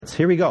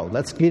Here we go.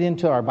 Let's get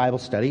into our Bible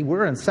study.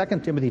 We're in 2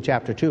 Timothy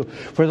chapter 2.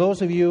 For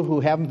those of you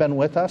who haven't been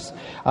with us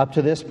up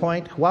to this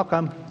point,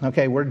 welcome.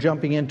 Okay, we're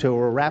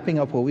wrapping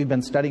up what we've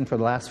been studying for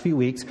the last few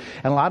weeks.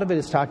 And a lot of it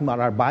is talking about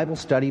our Bible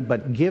study,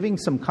 but giving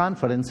some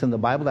confidence in the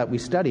Bible that we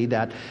study,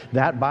 that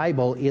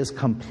Bible is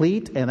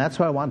complete. And that's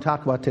what I want to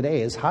talk about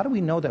today, is how do we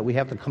know that we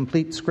have the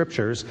complete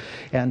scriptures,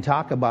 and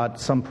talk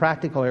about some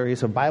practical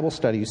areas of Bible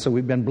study. So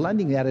we've been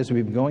blending that as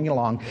we've been going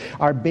along.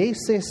 Our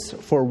basis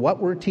for what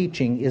we're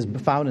teaching is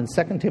found in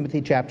 2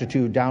 Timothy chapter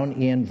 2, down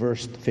in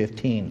verse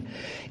 15.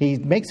 He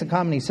makes a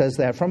comment, he says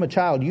that, from a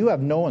child you have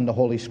known the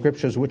Holy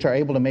Scriptures, which are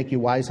able to make you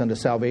wise unto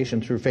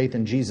salvation through faith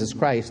in Jesus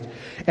Christ.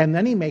 And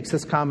then he makes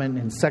this comment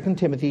in 2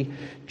 Timothy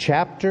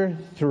chapter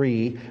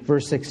 3,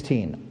 verse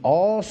 16.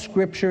 All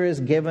Scripture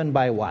is given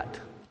by what?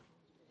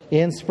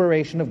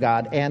 Inspiration of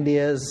God, and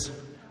is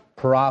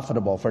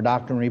profitable for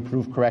doctrine,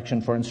 reproof,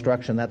 correction, for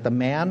instruction, that the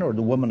man or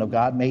the woman of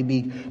God may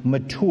be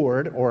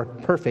matured or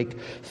perfect,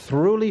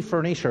 thoroughly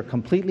furnished or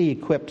completely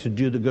equipped to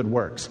do the good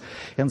works.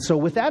 And so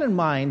with that in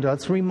mind,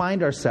 let's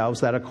remind ourselves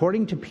that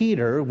according to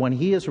Peter, when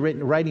he is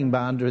writing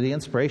under the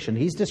inspiration,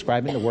 he's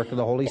describing the work of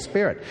the Holy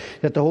Spirit.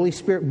 That the Holy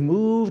Spirit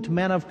moved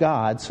men of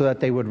God so that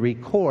they would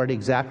record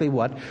exactly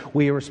what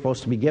we were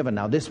supposed to be given.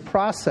 Now, this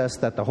process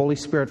that the Holy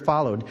Spirit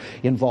followed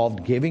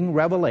involved giving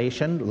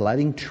revelation,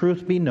 letting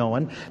truth be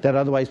known that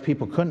otherwise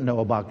people couldn't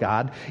know about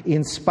God,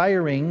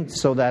 inspiring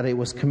so that it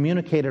was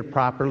communicated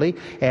properly,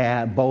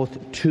 both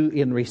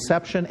in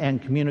reception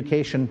and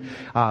communication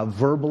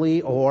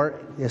verbally,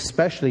 or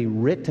especially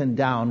written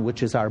down,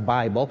 which is our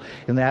Bible.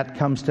 And that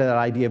comes to that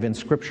idea of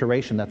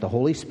inscripturation, that the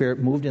Holy Spirit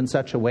moved in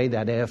such a way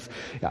that if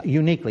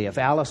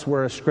Alice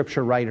were a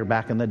scripture writer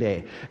back in the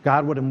day,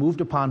 God would have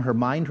moved upon her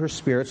mind, her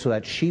spirit, so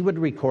that she would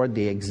record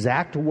the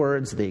exact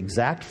words, the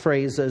exact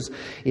phrases,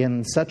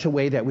 in such a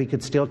way that we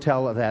could still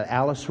tell that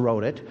Alice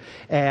wrote it,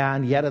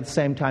 and yet at the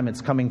same time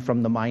it's coming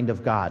from the mind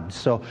of God.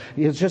 So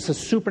it's just a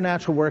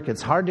supernatural work.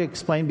 It's hard to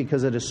explain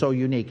because it is so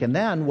unique. And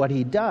then what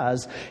he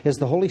does is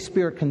the Holy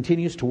Spirit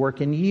continues to work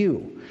in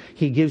you.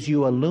 He gives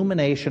you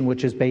illumination,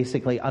 which is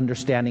basically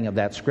understanding of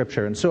that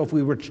scripture. And so if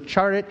we were to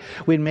chart it,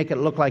 we'd make it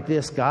look like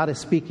this. God is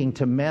speaking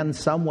to men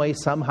some way,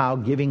 somehow,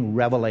 giving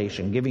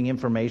revelation, giving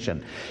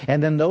information.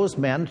 And then those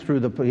men,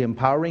 through the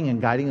empowering and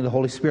guiding of the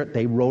Holy Spirit,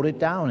 they wrote it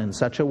down in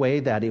such a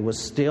way that it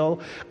was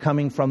still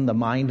coming from the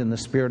mind and the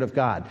Spirit of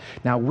God.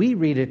 Now, we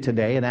read it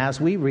today, and as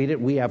we read it,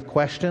 we have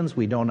questions.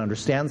 We don't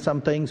understand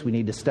some things. We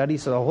need to study.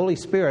 So the Holy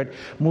Spirit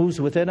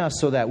moves within us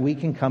so that we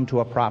can come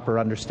to a proper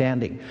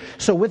understanding.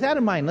 So with that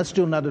in mind, let's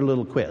do another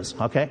little quiz,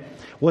 okay?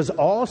 Was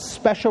all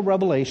special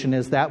revelation,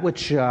 is that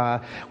which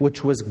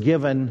was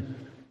given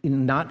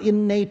not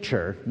in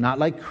nature, not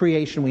like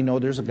creation, we know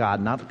there's a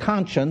God, not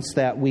conscience,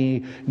 that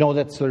we know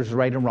that there's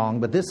right and wrong,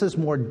 but this is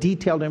more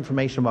detailed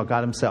information about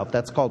God himself.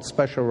 That's called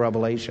special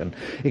revelation.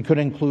 It could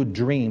include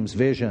dreams,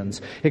 visions.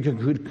 It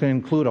could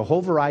include a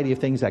whole variety of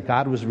things that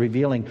God was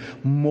revealing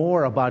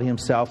more about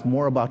himself,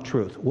 more about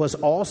truth. Was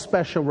all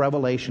special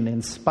revelation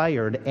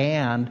inspired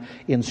and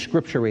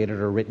inscripturated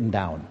or written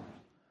down?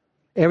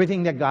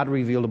 Everything that God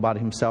revealed about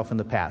himself in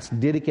the past,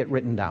 did it get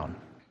written down?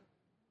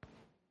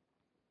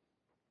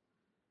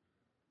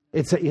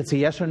 It's a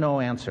yes or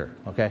no answer,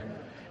 okay?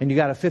 And you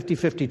got a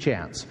 50-50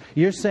 chance.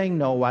 You're saying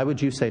no. Why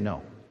would you say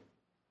no?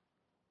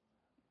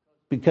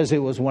 Because it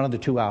was one of the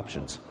two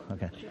options.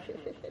 Okay.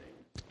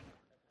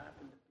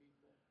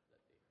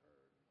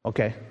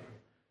 Okay.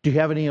 Do you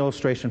have any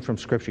illustration from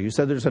Scripture? You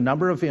said there's a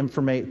number of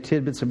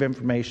tidbits of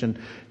information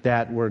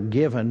that were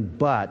given,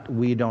 but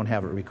we don't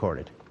have it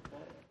recorded.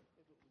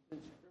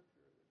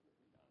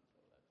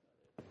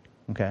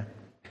 Okay.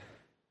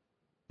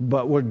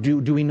 But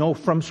do we know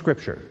from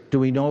Scripture? Do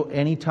we know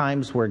any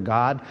times where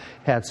God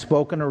had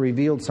spoken or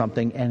revealed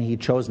something and he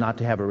chose not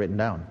to have it written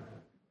down?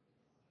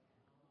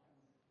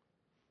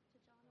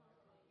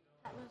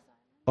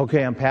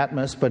 Okay, on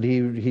Patmos, but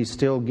he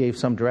still gave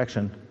some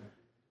direction.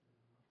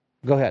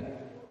 Go ahead.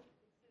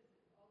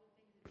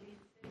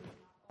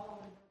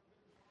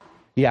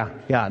 Yeah.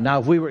 Now,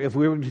 if we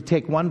were to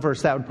take one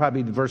verse, that would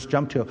probably be the verse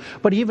jump to.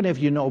 But even if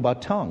you know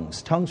about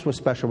tongues was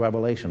special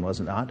revelation, was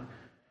it not?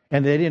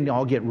 And they didn't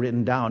all get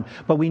written down.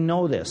 But we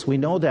know this. We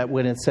know that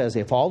when it says,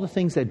 if all the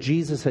things that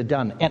Jesus had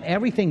done, and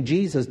everything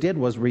Jesus did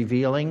was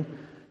revealing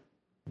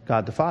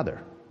God the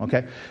Father.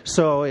 Okay?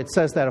 So it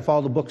says that if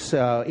all the books,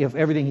 if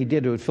everything he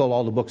did, it would fill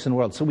all the books in the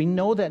world. So we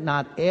know that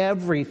not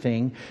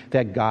everything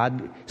that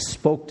God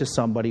spoke to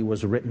somebody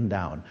was written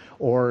down,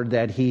 or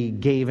that he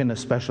gave in a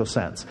special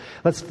sense.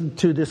 Let's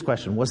do this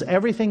question. Was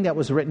everything that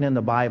was written in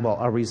the Bible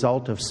a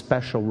result of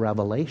special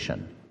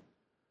revelation?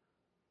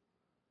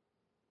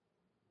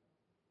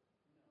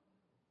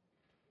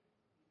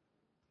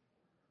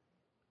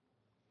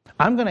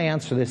 I'm going to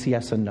answer this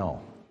yes and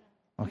no.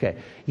 Okay.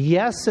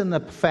 Yes, in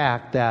the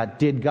fact that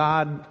did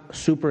God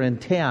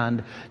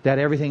superintend that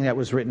everything that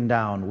was written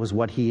down was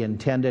what he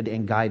intended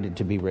and guided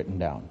to be written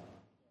down?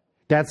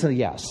 That's a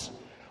yes.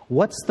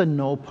 What's the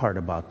no part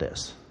about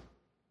this?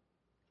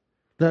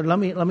 Let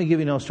me give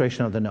you an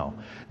illustration of the no.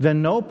 The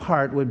no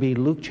part would be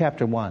Luke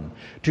chapter 1.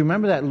 Do you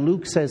remember that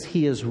Luke says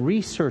he is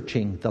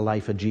researching the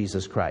life of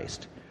Jesus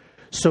Christ?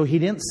 So he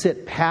didn't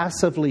sit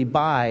passively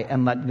by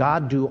and let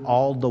God do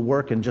all the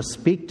work and just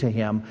speak to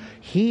him.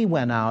 He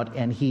went out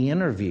and he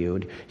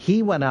interviewed.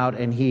 He went out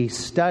and he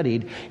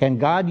studied.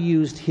 And God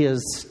used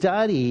his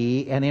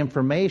study and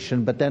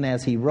information, but then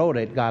as he wrote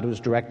it, God was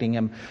directing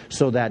him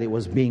so that it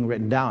was being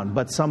written down.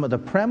 But some of the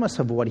premise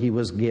of what he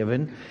was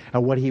given,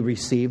 or what he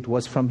received,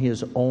 was from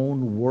his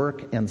own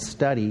work and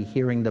study,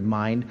 hearing the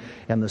mind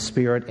and the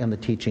spirit and the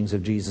teachings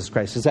of Jesus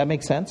Christ. Does that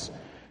make sense?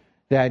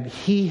 That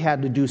he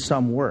had to do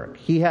some work.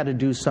 He had to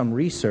do some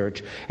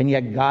research, and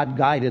yet God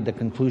guided the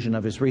conclusion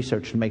of his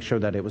research to make sure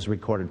that it was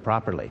recorded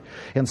properly.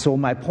 And so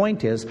my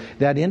point is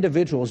that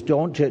individuals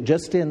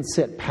just didn't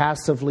sit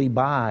passively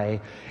by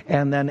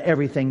and then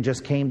everything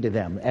just came to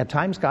them. At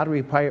times God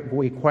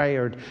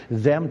required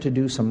them to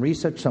do some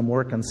research, some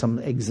work, and some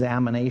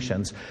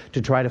examinations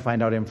to try to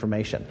find out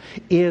information.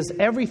 Is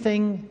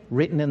everything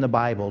written in the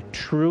Bible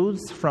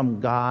truths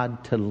from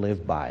God to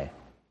live by?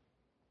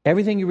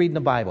 Everything you read in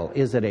the Bible,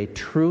 is it a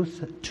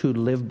truth to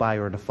live by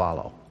or to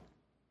follow?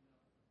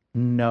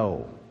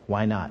 No.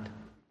 Why not?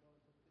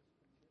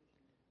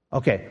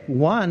 Okay,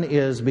 one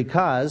is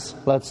because,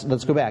 let's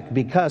go back,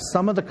 because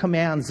some of the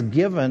commands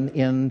given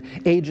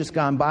in ages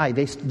gone by,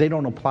 they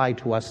don't apply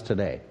to us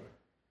today.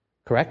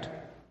 Correct?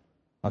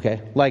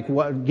 Okay, like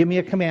give me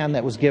a command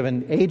that was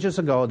given ages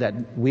ago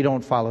that we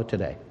don't follow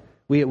today.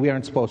 We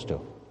aren't supposed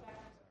to.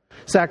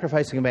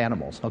 Sacrificing of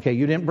animals. Okay,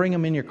 you didn't bring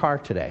them in your car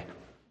today.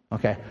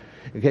 Okay,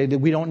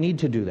 we don't need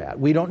to do that.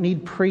 We don't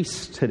need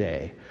priests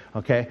today.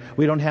 Okay,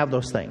 we don't have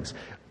those things.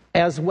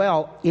 As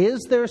well,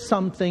 is there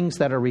some things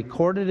that are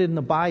recorded in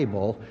the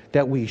Bible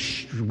that we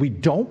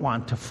don't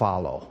want to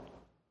follow?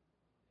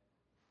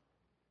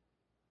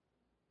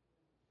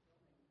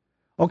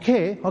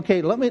 Okay.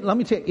 Let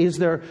me tell you.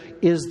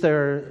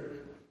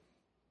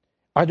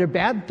 Are there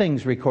bad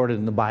things recorded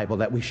in the Bible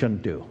that we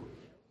shouldn't do?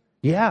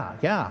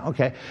 Yeah,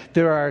 okay.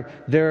 There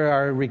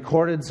are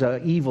recorded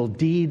evil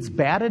deeds,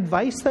 bad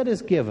advice that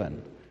is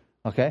given.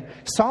 Okay?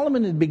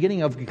 Solomon in the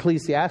beginning of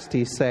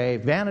Ecclesiastes say,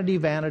 vanity,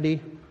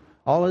 vanity,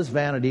 all is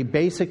vanity.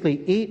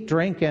 Basically, eat,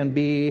 drink, and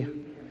be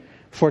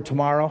for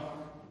tomorrow.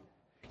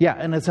 Yeah,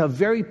 and it's a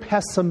very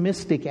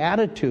pessimistic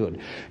attitude.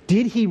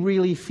 Did he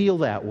really feel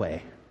that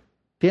way?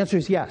 The answer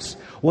is yes.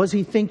 Was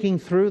he thinking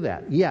through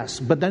that? Yes.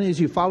 But then as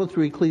you follow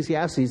through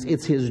Ecclesiastes,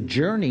 it's his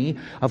journey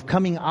of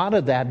coming out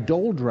of that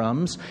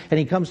doldrums, and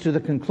he comes to the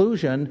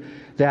conclusion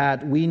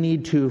that we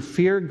need to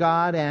fear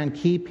God and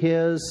keep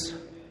his...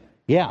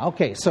 Yeah,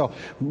 okay. So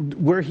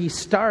where he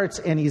starts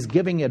and he's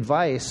giving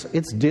advice,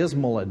 it's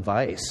dismal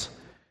advice.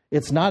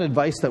 It's not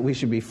advice that we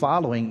should be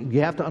following.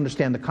 You have to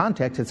understand the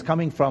context. It's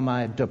coming from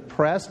a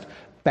depressed,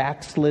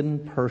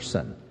 backslidden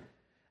person.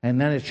 And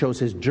then it shows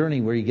his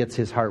journey where he gets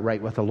his heart right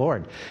with the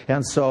Lord.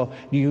 And so,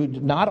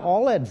 not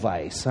all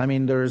advice. I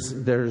mean, there's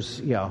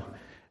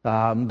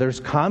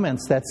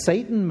comments that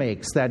Satan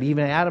makes that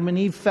even Adam and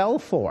Eve fell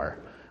for.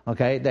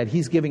 Okay, that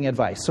he's giving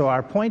advice. So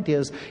our point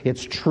is,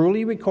 it's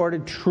truly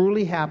recorded,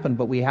 truly happened,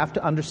 but we have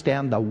to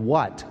understand the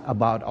what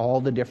about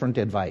all the different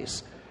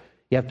advice.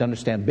 You have to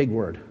understand, big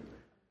word,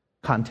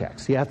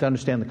 context. You have to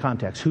understand the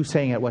context. Who's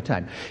saying at what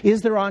time?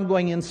 Is there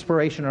ongoing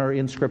inspiration or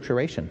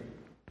inscripturation?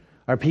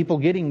 Are people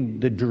getting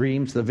the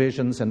dreams, the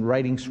visions, and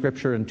writing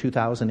Scripture in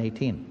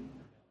 2018?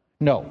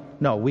 No.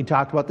 We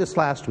talked about this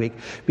last week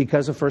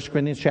because of 1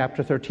 Corinthians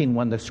chapter 13.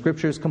 When the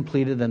Scripture is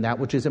completed, then that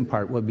which is in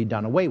part will be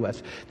done away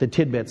with. The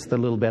tidbits, the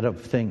little bit of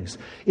things.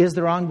 Is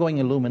there ongoing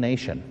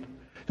illumination?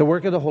 The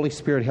work of the Holy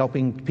Spirit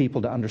helping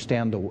people to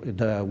understand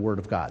the Word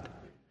of God?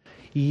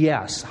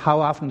 Yes. How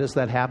often does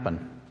that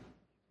happen?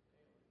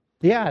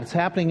 Yeah, it's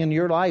happening in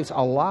your lives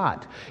a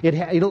lot.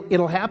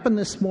 It'll happen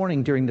this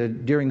morning during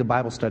the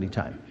Bible study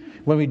time.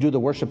 When we do the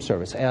worship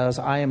service, as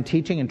I am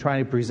teaching and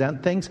trying to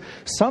present things,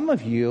 some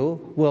of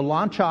you will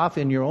launch off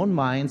in your own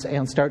minds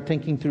and start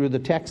thinking through the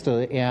text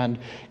and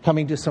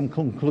coming to some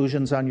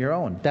conclusions on your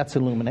own. That's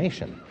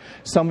illumination.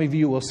 Some of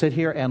you will sit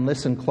here and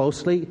listen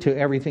closely to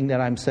everything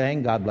that I'm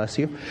saying. God bless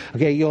you.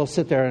 Okay, you'll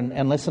sit there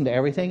and listen to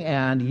everything,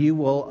 and you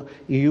will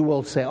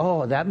say,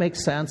 "Oh, that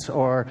makes sense,"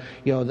 or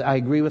 "I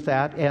agree with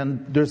that."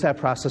 And there's that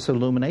process of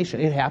illumination.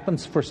 It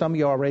happens for some of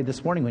you already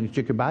this morning when you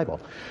took your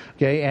Bible.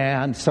 Okay,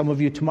 and some of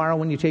you tomorrow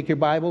when you take your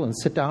Bible and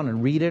sit down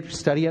and read it,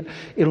 study it,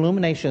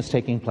 illumination is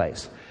taking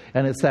place.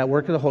 And it's that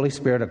work of the Holy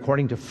Spirit,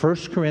 according to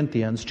 1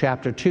 Corinthians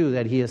chapter 2,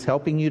 that he is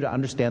helping you to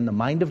understand the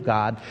mind of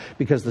God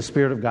because the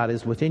Spirit of God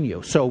is within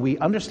you. So we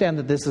understand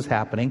that this is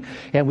happening,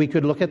 and we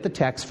could look at the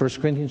text.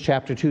 1 Corinthians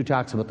chapter 2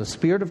 talks about the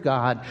Spirit of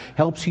God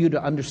helps you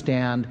to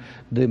understand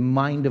the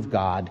mind of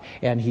God,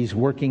 and he's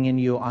working in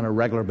you on a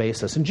regular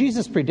basis. And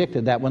Jesus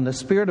predicted that when the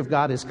Spirit of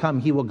God has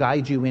come, he will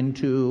guide you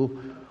into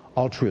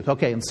All truth.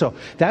 Okay, and so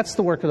that's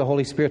the work of the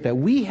Holy Spirit that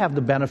we have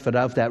the benefit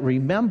of, that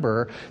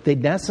remember, they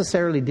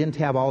necessarily didn't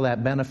have all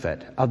that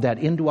benefit of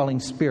that indwelling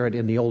Spirit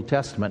in the Old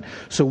Testament.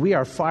 So we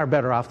are far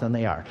better off than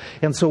they are.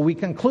 And so we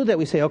conclude that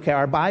we say, okay,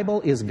 our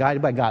Bible is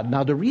guided by God.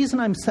 Now the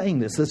reason I'm saying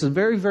this is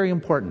very, very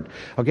important,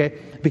 okay,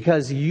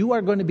 because you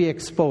are going to be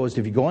exposed,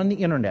 if you go on the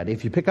internet,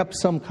 if you pick up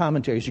some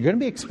commentaries, you're going to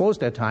be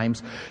exposed at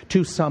times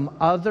to some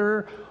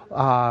other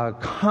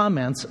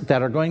comments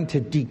that are going to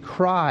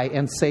decry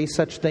and say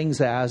such things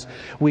as,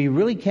 we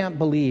really can't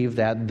believe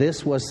that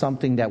this was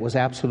something that was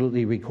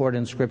absolutely recorded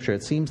in Scripture.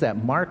 It seems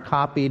that Mark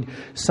copied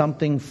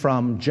something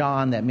from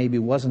John that maybe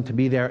wasn't to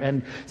be there,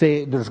 and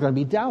there's going to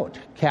be doubt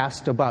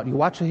cast about. You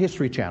watch the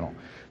History Channel.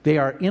 They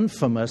are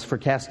infamous for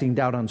casting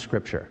doubt on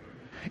Scripture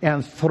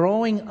and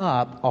throwing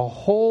up a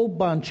whole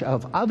bunch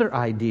of other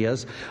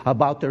ideas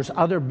about there's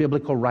other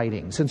biblical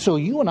writings. And so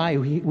you and I,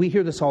 we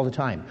hear this all the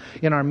time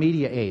in our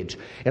media age.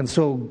 And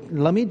so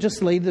let me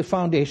just lay the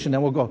foundation,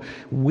 then we'll go.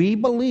 We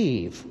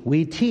believe,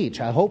 we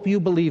teach, I hope you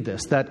believe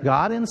this, that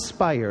God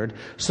inspired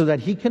so that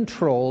He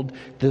controlled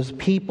the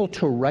people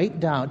to write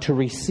down, to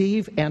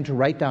receive and to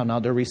write down. Now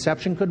their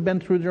reception could have been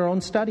through their own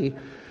study,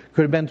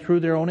 could have been through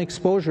their own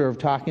exposure of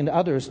talking to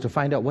others to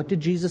find out, what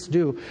did Jesus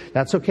do?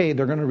 That's okay.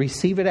 They're going to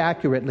receive it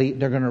accurately.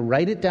 They're going to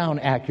write it down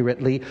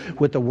accurately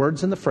with the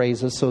words and the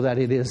phrases so that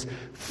it is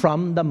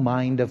from the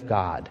mind of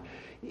God.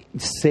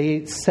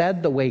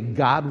 Said the way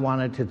God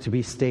wanted it to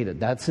be stated.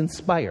 That's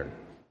inspired.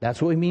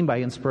 That's what we mean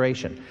by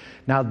inspiration.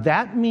 Now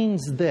that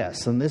means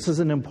this, and this is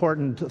an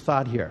important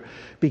thought here.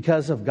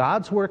 Because of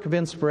God's work of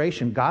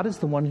inspiration, God is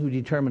the one who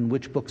determined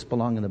which books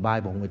belong in the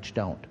Bible and which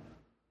don't.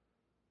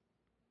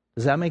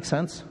 Does that make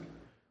sense?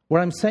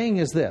 What I'm saying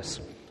is this,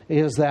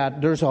 is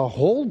that there's a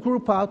whole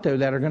group out there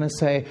that are going to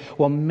say,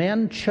 well,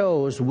 men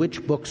chose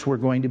which books were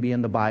going to be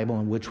in the Bible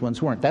and which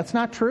ones weren't. That's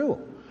not true.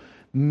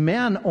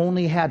 Men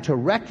only had to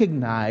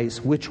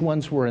recognize which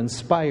ones were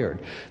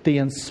inspired. The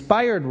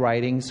inspired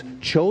writings,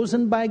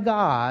 chosen by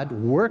God,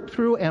 worked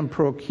through and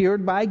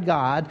procured by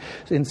God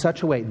in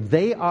such a way,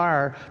 they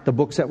are the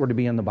books that were to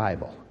be in the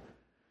Bible.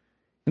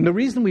 And the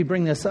reason we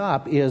bring this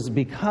up is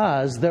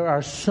because there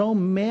are so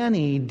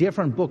many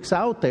different books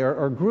out there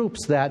or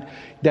groups that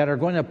are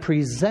going to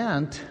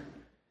present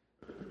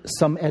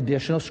some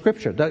additional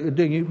Scripture.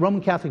 The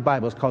Roman Catholic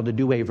Bible is called the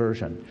Douay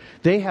Version.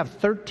 They have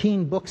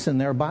 13 books in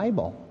their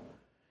Bible.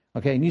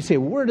 Okay, and you say,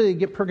 where do they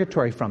get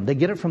purgatory from? They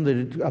get it from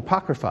the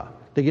Apocrypha.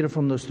 They get it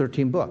from those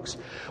 13 books.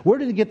 Where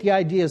do they get the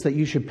ideas that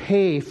you should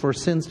pay for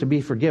sins to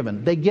be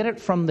forgiven? They get it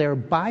from their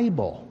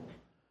Bible.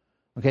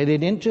 Okay, they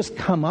didn't just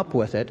come up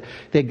with it.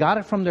 They got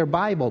it from their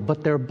Bible,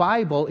 but their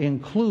Bible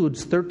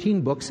includes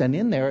 13 books, and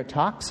in there it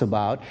talks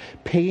about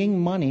paying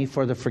money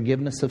for the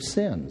forgiveness of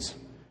sins.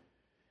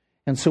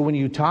 And so when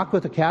you talk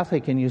with a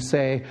Catholic and you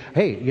say,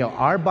 hey,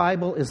 our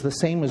Bible is the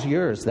same as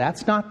yours,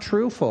 that's not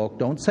true, folk.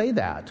 Don't say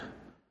that.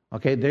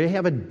 Okay, they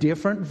have a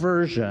different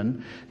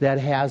version that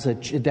has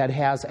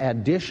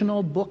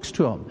additional books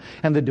to them.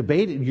 And the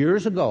debate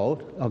years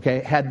ago, okay,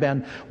 had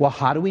been, well,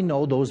 how do we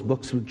know those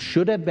books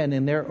should have been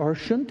in there or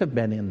shouldn't have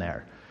been in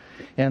there?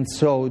 And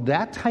so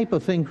that type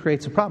of thing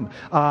creates a problem.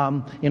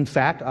 In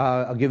fact,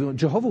 I'll give you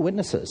Jehovah's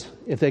Witnesses.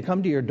 If they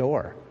come to your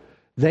door,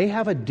 they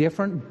have a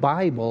different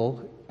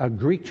Bible, a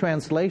Greek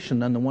translation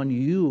than the one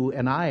you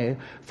and I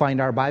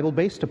find our Bible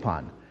based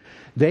upon.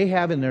 They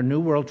have in their New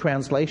World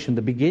Translation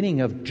the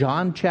beginning of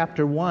John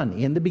chapter 1.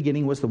 In the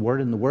beginning was the Word,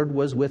 and the Word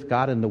was with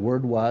God, and the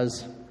Word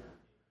was...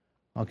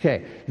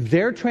 Okay,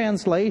 their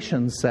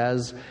translation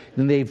says,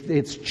 and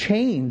it's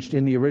changed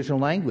in the original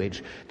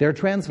language. Their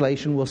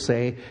translation will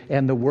say,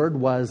 and the Word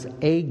was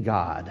a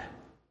God,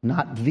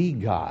 not the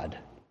God.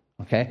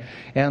 Okay,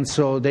 and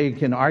so they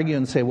can argue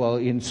and say, well,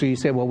 so you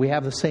say, well, we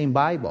have the same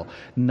Bible.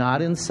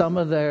 Not in some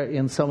of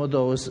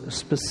those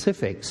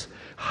specifics.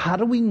 How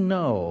do we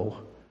know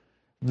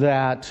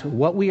that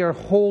what we are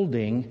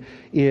holding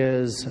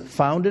is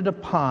founded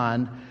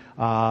upon,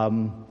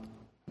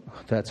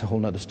 that's a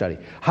whole other study.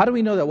 How do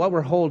we know that what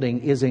we're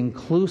holding is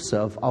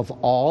inclusive of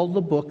all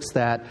the books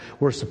that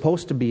were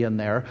supposed to be in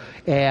there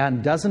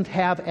and doesn't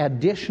have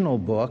additional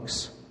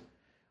books,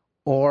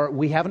 or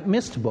we haven't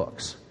missed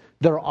books?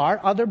 There are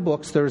other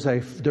books. There's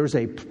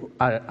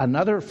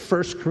another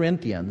 1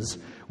 Corinthians.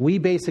 We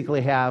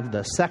basically have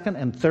the second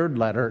and third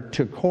letter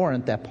to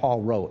Corinth that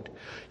Paul wrote.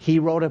 He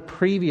wrote a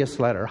previous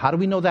letter. How do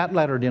we know that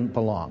letter didn't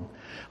belong?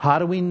 How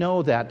do we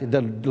know that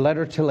the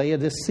letter to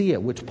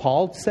Laodicea, which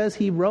Paul says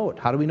he wrote,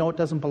 how do we know it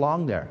doesn't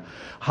belong there?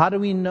 How do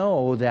we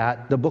know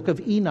that the book of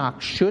Enoch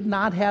should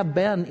not have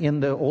been in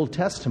the Old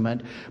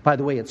Testament? By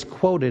the way, it's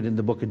quoted in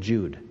the book of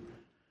Jude.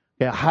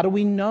 Yeah, how do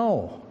we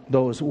know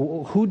those?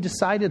 Who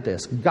decided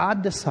this?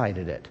 God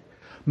decided it.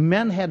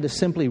 Men had to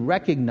simply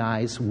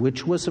recognize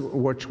which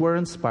were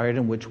inspired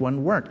and which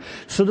one weren't.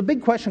 So the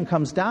big question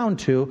comes down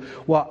to,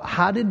 well,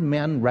 how did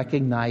men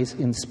recognize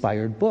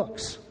inspired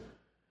books?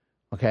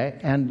 Okay,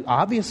 and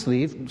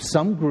obviously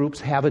some groups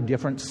have a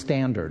different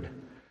standard.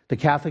 The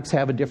Catholics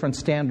have a different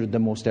standard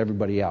than most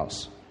everybody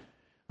else.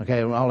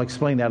 Okay, I'll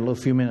explain that a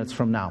few minutes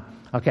from now.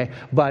 Okay,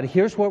 but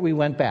here's where we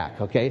went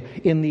back. Okay,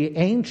 in the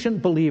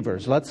ancient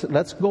believers,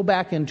 let's go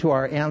back into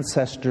our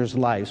ancestors'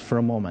 lives for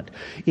a moment.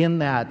 In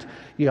that,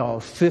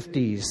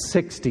 50s,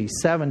 60s,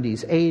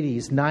 70s,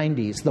 80s,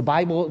 90s,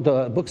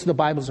 the books of the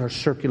Bibles are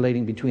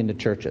circulating between the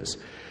churches.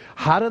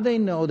 How do they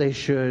know they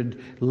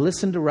should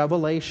listen to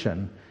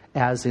Revelation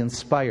as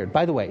inspired?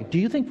 By the way, do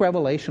you think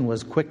Revelation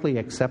was quickly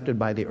accepted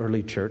by the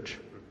early church?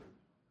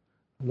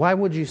 Why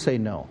would you say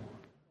no?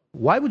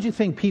 Why would you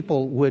think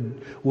people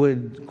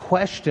would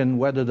question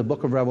whether the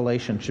book of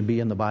Revelation should be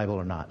in the Bible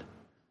or not?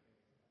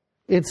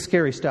 It's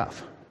scary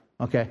stuff,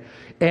 okay?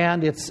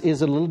 And it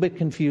is a little bit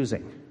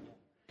confusing.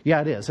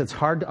 Yeah, it is. It's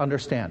hard to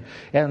understand.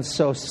 And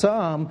so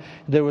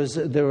there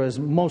was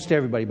most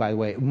everybody, by the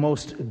way,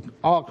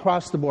 all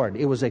across the board,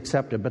 it was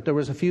accepted. But there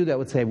was a few that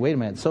would say, wait a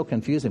minute, it's so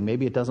confusing,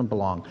 maybe it doesn't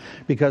belong.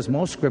 Because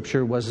most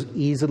Scripture was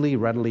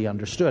readily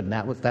understood.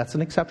 And that's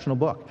an exceptional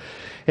book.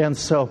 And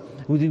so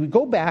we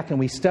go back and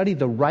we study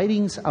the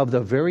writings of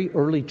the very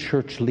early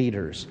church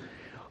leaders.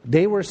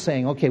 They were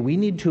saying, okay, we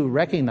need to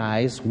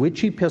recognize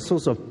which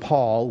epistles of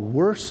Paul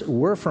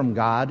were from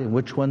God and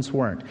which ones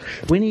weren't.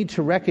 We need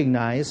to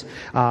recognize,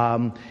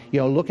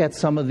 look at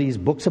some of these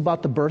books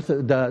about the birth,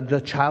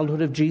 the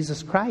childhood of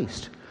Jesus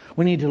Christ.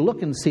 We need to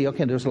look and see,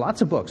 okay, there's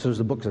lots of books. There's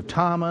the books of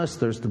Thomas,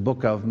 there's the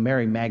book of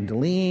Mary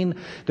Magdalene,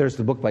 there's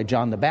the book by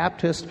John the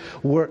Baptist,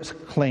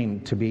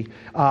 claimed to be.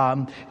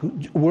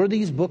 Were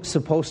these books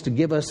supposed to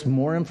give us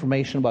more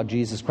information about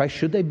Jesus Christ?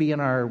 Should they be in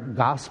our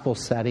gospel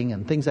setting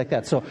and things like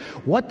that? So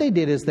what they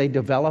did is they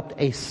developed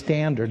a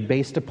standard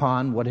based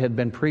upon what had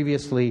been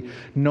previously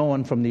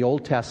known from the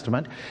Old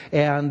Testament.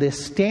 And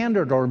this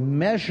standard or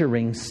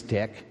measuring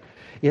stick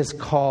is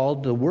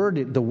called, the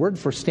word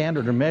for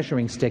standard or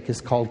measuring stick is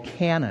called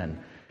canon.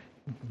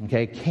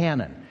 Okay,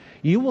 canon.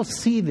 You will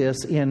see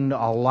this in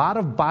a lot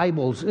of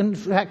Bibles. In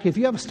fact, if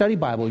you have a study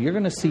Bible, you're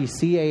going to see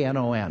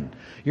C-A-N-O-N.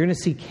 You're going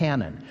to see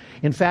canon.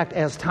 In fact,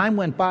 as time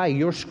went by,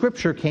 your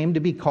scripture came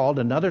to be called,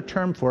 another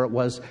term for it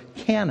was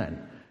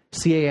canon.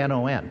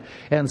 C-A-N-O-N.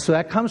 And so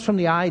that comes from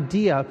the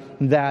idea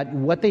that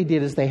what they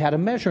did is they had a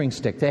measuring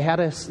stick. They had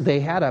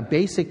a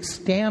basic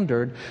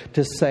standard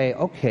to say,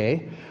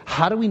 okay,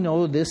 how do we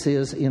know this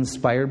is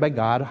inspired by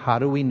God? How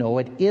do we know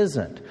it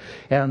isn't?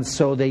 And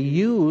so they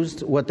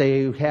used what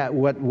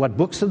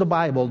books of the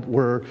Bible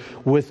were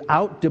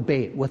without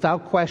debate,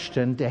 without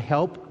question, to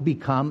help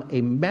become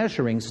a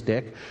measuring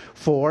stick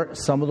for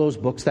some of those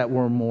books that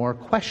were more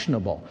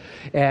questionable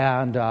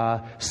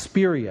and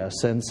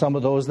spurious, and some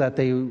of those that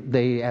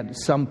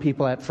some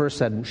people at first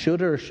said,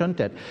 should or shouldn't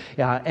it?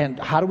 And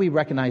how do we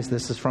recognize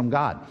this is from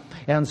God?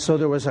 And so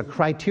there was a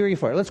criteria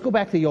for it. Let's go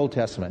back to the Old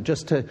Testament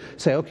just to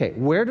say, okay,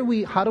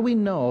 how do we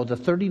know the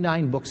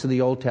 39 books of the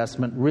Old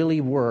Testament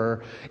really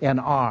were and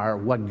are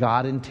what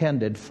God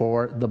intended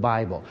for the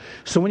Bible?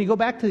 So when you go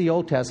back to the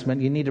Old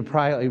Testament, you need to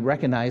probably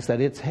recognize that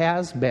it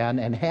has been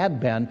and had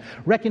been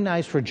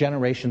recognized for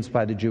generations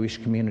by the Jewish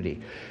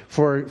community.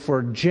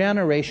 For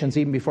generations,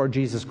 even before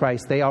Jesus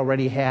Christ, they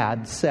already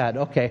had said,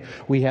 okay,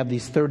 we have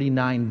these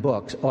 39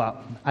 books.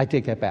 Well, I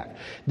take that back.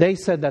 They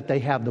said that they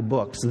have the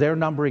books. Their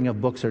numbering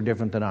of books are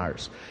different than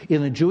ours.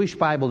 In the Jewish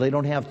Bible, they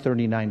don't have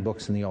 39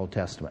 books in the Old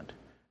Testament.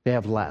 They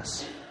have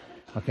less.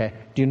 Okay?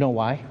 Do you know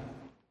why?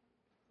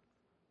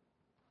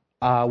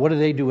 What do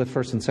they do with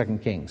 1st and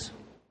 2nd Kings?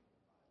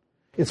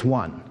 It's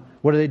one.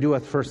 What do they do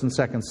with 1st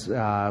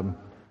and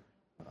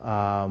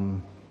 2nd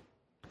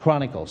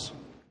Chronicles?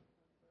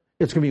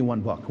 It's going to be one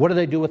book. What do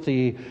they do with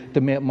the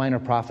minor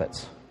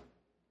prophets?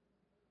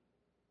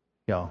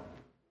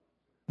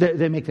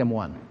 They make them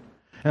one.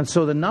 And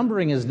so the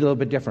numbering is a little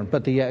bit different,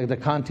 but the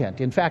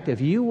content. In fact, if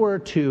you were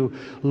to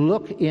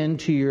look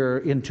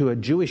into a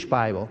Jewish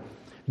Bible,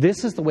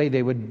 this is the way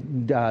they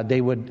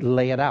would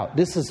lay it out.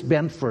 This has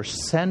been for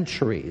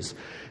centuries.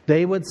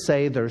 They would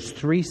say there's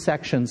 3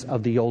 sections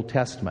of the Old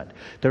Testament.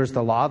 There's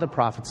the law, the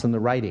prophets, and the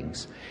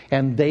writings.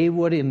 And they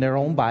would, in their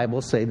own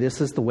Bible, say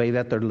this is the way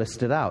that they're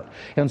listed out.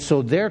 And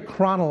so their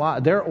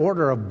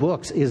order of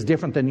books is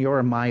different than your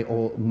and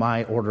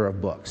my order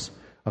of books.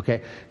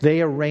 Okay,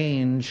 they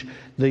arrange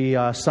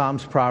the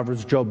Psalms,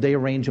 Proverbs, Job. They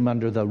arrange them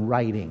under the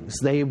writings.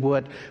 They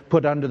would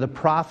put under the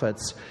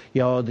prophets,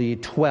 the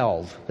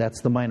 12. That's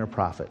the minor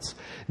prophets.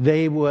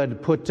 They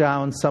would put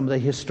down some of the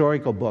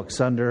historical books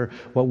under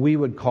what we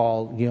would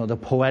call, the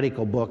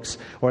poetical books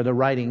or the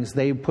writings.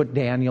 They put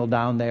Daniel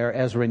down there,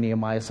 Ezra,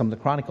 Nehemiah, some of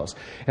the Chronicles.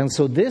 And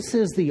so this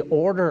is the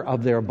order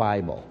of their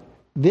Bible.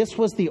 This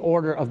was the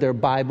order of their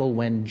Bible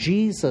when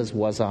Jesus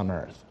was on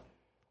earth.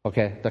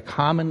 Okay, the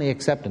commonly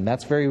accepted.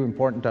 That's very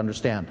important to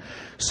understand.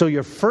 So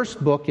your first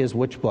book is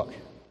which book?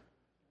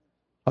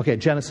 Okay,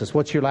 Genesis.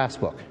 What's your last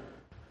book?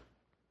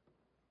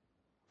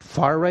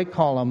 Far right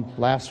column,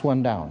 last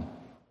one down.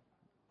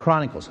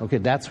 Chronicles. Okay,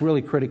 that's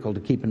really critical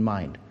to keep in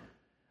mind.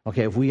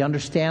 Okay, if we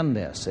understand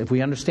this, if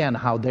we understand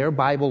how their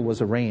Bible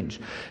was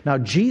arranged. Now,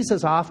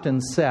 Jesus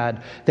often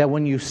said that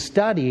when you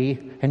study,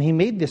 and he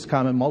made this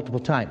comment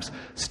multiple times,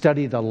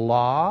 study the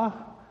law,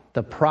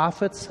 the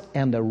prophets,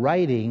 and the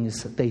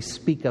writings, they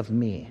speak of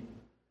me.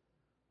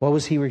 What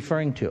was he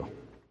referring to?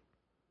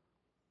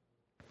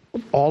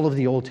 All of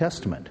the Old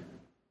Testament.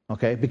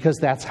 Okay, because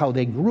that's how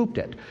they grouped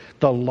it.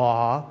 The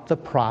law, the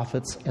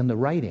prophets, and the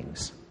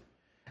writings.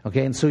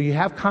 Okay, and so you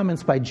have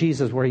comments by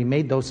Jesus where he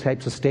made those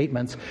types of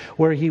statements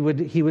where he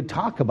would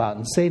talk about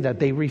and say that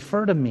they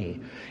refer to me.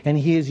 And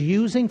he is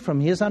using from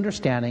his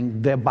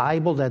understanding the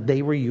Bible that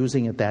they were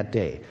using at that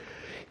day.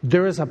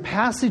 There is a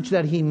passage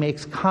that he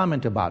makes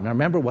comment about. Now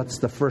remember, what's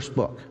the first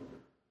book?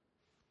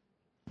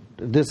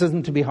 This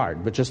isn't to be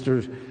hard, but just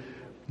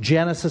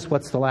Genesis,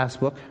 what's the last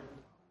book?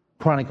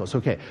 Chronicles.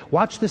 Okay,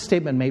 watch this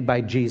statement made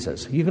by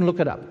Jesus. You can look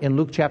it up in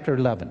Luke chapter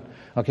 11.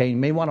 Okay, you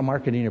may want to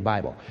mark it in your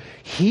Bible.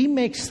 He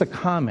makes the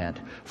comment,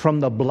 from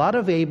the blood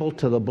of Abel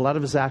to the blood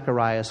of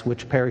Zacharias,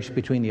 which perished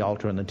between the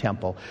altar and the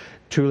temple.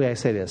 Truly I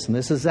say this, and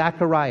this is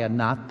Zechariah,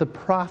 not the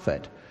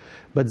prophet,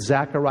 but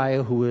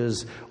Zechariah, who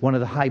is one of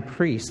the high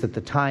priests at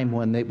the time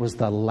when it was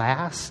the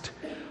last,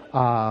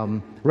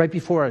 right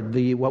before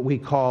what we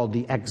call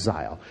the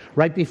exile,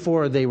 right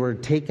before they were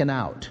taken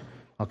out.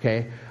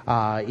 Okay,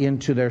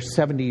 into their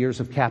 70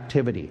 years of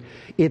captivity.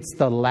 It's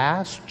the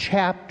last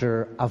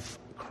chapter of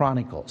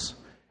Chronicles.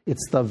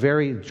 It's the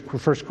very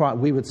first,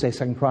 we would say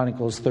 2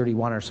 Chronicles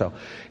 31 or so,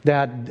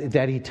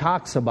 that he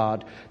talks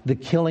about the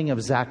killing of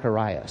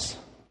Zacharias.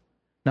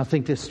 Now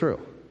think this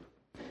through.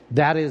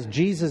 That is,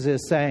 Jesus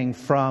is saying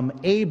from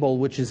Abel,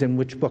 which is in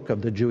which book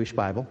of the Jewish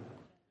Bible?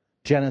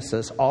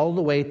 Genesis, all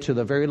the way to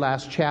the very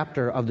last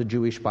chapter of the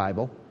Jewish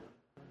Bible.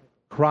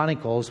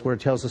 Chronicles, where it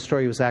tells the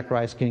story of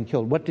Zacharias getting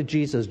killed. What did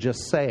Jesus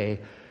just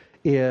say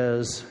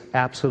is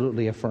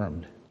absolutely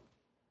affirmed?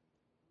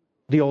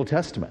 The Old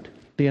Testament.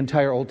 The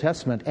entire Old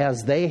Testament,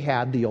 as they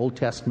had the Old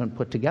Testament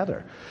put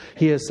together.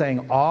 He is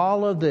saying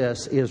all of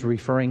this is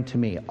referring to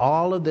me.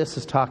 All of this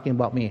is talking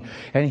about me.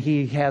 And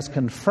he has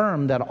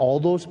confirmed that all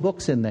those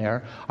books in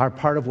there are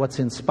part of what's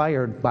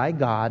inspired by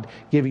God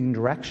giving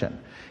direction.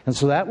 And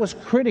so that was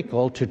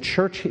critical to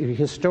church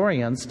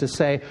historians to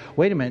say,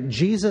 wait a minute,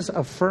 Jesus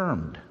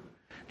affirmed.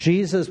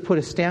 Jesus put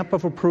a stamp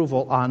of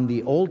approval on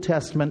the Old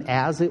Testament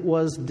as it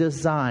was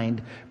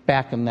designed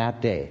back in that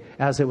day,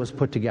 as it was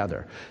put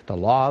together. The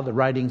law, the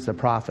writings, the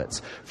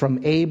prophets, from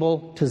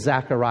Abel to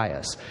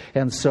Zacharias.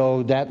 And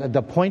so that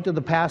the point of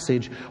the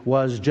passage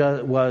was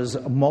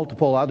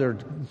multiple other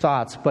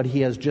thoughts, but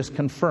he has just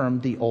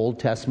confirmed the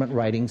Old Testament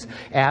writings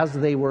as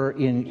they were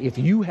in, if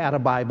you had a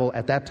Bible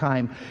at that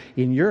time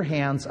in your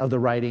hands of the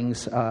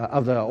writings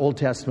of the Old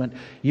Testament,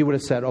 you would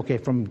have said, okay,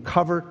 from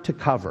cover to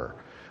cover,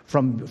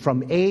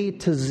 From A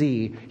to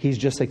Z, he's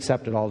just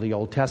accepted all the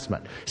Old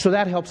Testament. So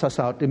that helps us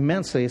out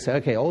immensely. Say,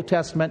 okay, Old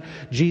Testament,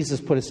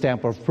 Jesus put a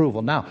stamp of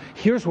approval. Now,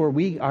 here's where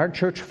our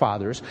church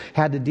fathers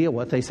had to deal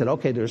with. They said,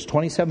 okay, there's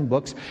 27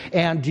 books.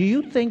 And do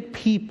you think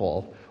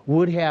people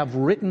would have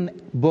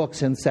written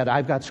books and said,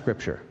 I've got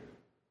Scripture?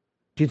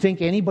 Do you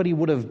think anybody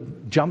would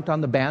have jumped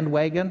on the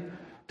bandwagon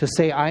to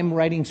say, I'm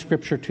writing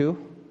Scripture too?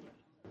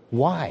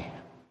 Why?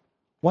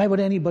 Why would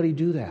anybody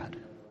do that?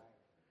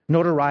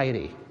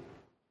 Notoriety.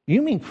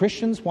 You mean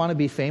Christians want to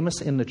be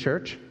famous in the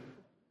church?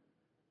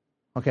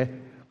 Okay.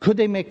 Could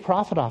they make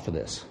profit off of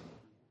this?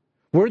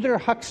 Were there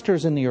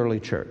hucksters in the early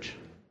church?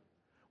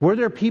 Were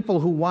there people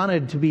who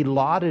wanted to be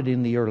lauded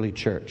in the early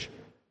church?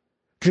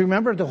 Do you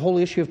remember the whole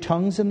issue of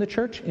tongues in the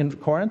church in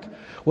Corinth?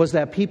 Was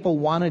that people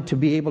wanted to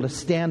be able to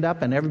stand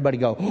up and everybody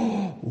go,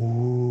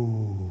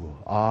 ooh,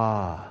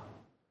 ah.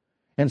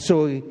 And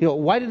so,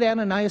 why did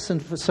Ananias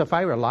and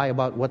Sapphira lie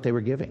about what they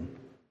were giving?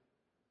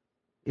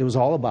 It was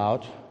all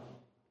about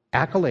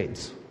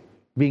accolades,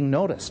 being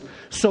noticed.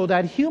 So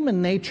that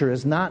human nature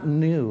is not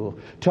new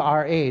to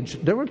our age.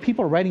 There were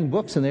people writing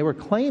books and they were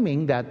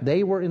claiming that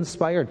they were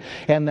inspired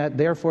and that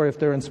therefore if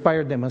they're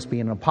inspired they must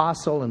be an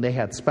apostle and they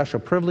had special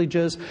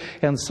privileges.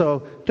 And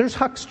so there's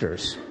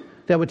hucksters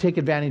that would take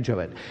advantage of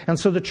it. And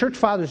so the church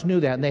fathers knew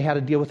that and they had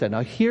to deal with it.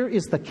 Now here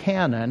is the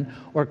canon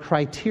or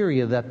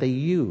criteria that they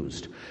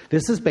used.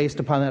 This is based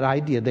upon that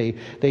idea.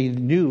 They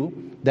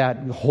knew that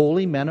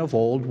holy men of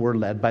old were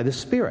led by the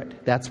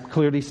Spirit. That's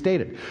clearly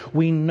stated.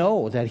 We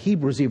know that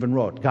Hebrews even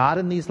wrote, God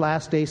in these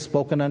last days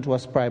spoken unto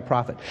us by a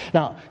prophet.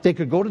 Now, they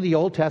could go to the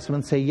Old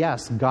Testament and say,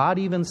 yes, God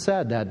even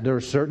said that there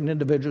are certain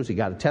individuals, you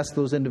got to test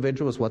those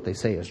individuals, what they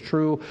say is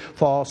true,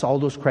 false, all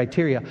those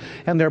criteria.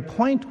 And their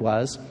point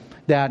was,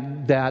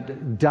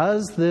 that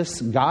does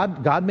this,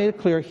 God made it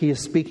clear He is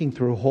speaking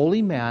through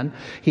holy men.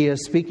 He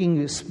is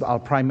speaking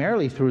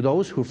primarily through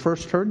those who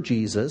first heard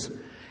Jesus,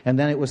 and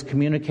then it was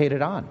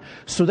communicated on.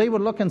 So they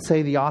would look and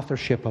say the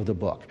authorship of the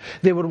book.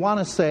 They would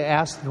want to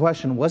ask the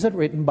question, was it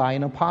written by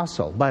an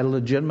apostle, by a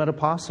legitimate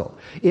apostle?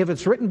 If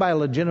it's written by a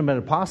legitimate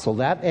apostle,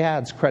 that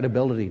adds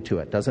credibility to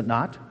it, does it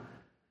not?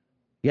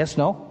 Yes,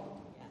 no?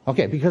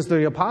 Okay, because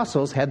the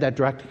apostles had that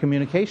direct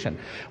communication.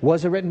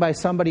 Was it written by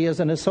somebody as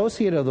an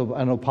associate of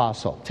an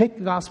apostle? Take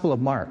the Gospel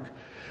of Mark.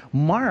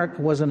 Mark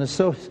was an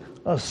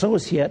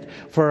associate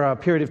for a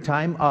period of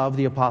time of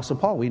the Apostle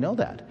Paul. We know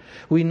that.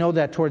 We know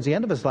that towards the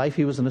end of his life,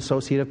 he was an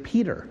associate of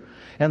Peter.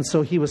 And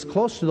so he was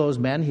close to those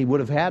men. He would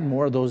have had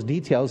more of those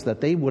details that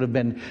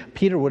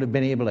Peter would have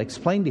been able to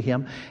explain to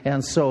him.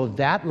 And so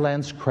that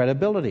lends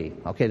credibility.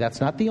 Okay,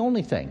 that's not the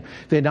only thing.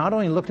 They not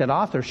only looked at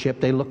authorship,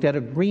 they looked at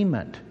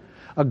agreement.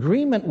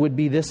 Agreement would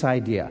be this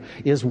idea,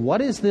 is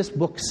what is this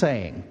book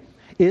saying?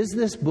 Is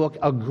this book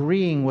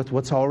agreeing with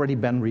what's already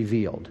been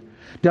revealed?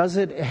 Does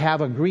it have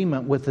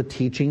agreement with the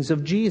teachings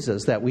of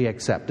Jesus that we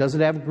accept? Does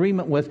it have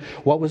agreement with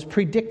what was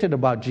predicted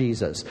about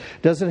Jesus?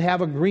 Does it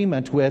have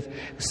agreement with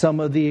some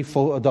of the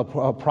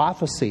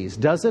prophecies?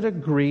 Does it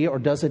agree or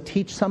does it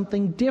teach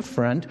something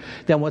different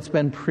than what's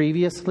been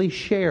previously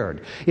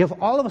shared? If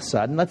all of a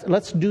sudden,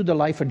 let's do the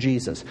life of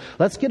Jesus.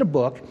 Let's get a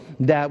book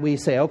that we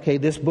say, okay,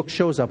 this book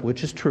shows up,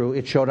 which is true.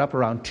 It showed up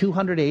around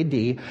 200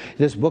 AD.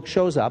 This book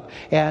shows up,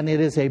 and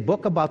it is a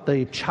book about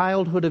the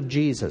childhood of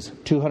Jesus,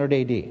 200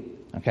 AD.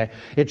 Okay,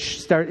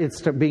 it's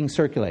being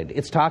circulated.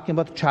 It's talking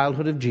about the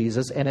childhood of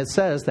Jesus, and it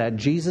says that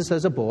Jesus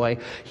as a boy,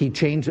 he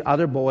changed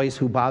other boys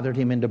who bothered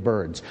him into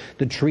birds.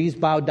 The trees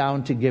bowed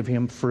down to give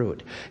him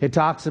fruit. It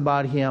talks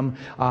about him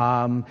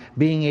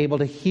being able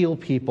to heal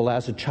people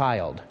as a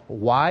child.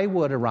 Why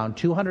would around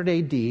 200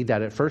 AD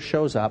that it first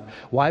shows up,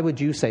 why would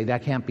you say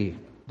that can't be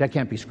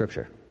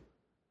Scripture?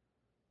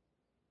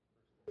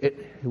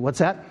 What's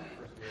that?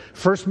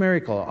 First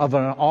miracle of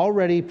an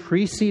already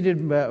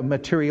preceded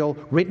material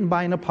written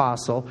by an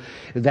apostle.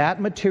 That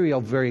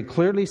material very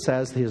clearly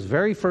says his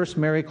very first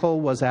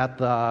miracle was at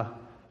the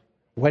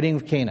wedding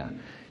of Cana.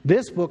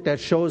 This book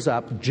that shows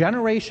up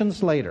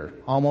generations later,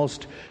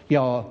 almost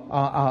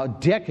a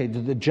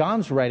decade,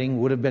 John's writing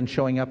would have been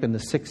showing up in the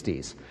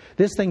 60s.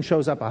 This thing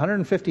shows up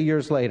 150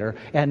 years later,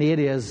 and it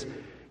is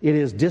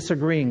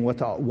disagreeing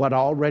with what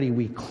already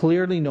we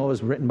clearly know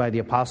is written by the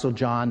Apostle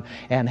John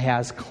and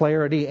has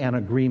clarity and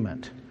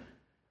agreement.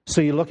 So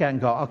you look at it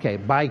and go, okay,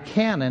 by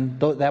canon,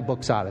 that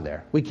book's out of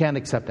there. We can't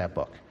accept that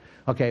book.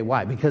 Okay,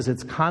 why? Because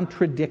it's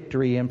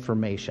contradictory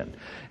information.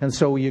 And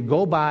so you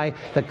go by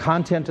the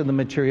content of the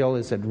material.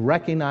 Is it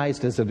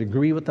recognized? Does it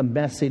agree with the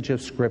message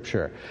of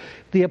Scripture?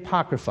 The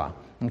Apocrypha,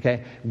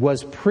 okay,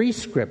 was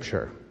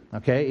pre-Scripture.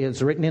 Okay,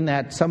 it's written in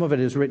that, some of it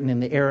is written in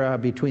the era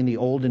between the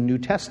Old and New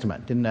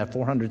Testament, in that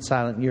 400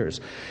 silent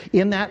years.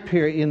 In that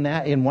period,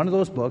 in one of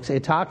those books,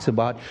 it talks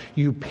about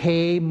you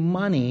pay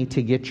money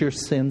to get your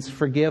sins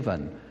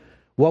forgiven.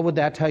 What would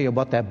that tell you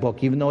about that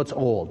book, even though it's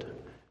old?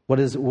 What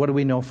do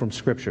we know from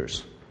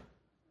Scriptures?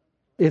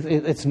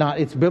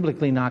 It's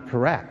biblically not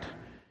correct.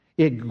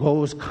 It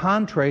goes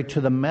contrary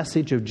to the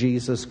message of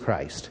Jesus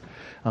Christ.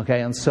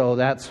 Okay, and so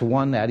that's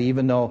one that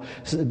even though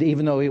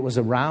it was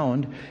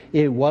around,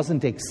 it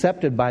wasn't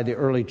accepted by the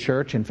early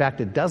church. In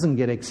fact, it doesn't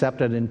get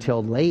accepted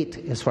until late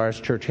as far as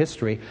church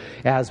history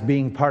as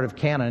being part of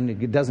canon.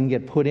 It doesn't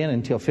get put in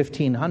until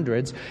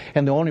 1500s.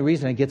 And the only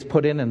reason it gets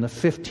put in the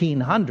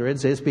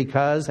 1500s is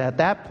because at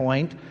that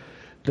point,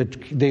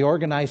 the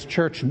organized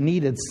church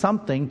needed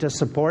something to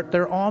support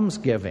their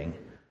almsgiving.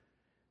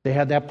 They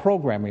had that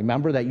program,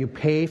 remember, that you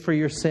pay for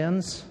your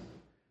sins?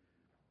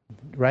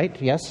 Right?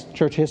 Yes?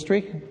 Church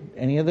history?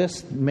 Any of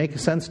this make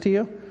sense to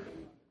you?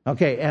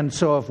 Okay, and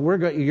so if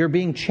you're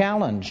being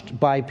challenged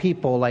by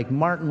people like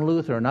Martin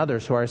Luther and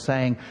others who are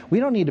saying, we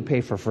don't need to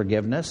pay for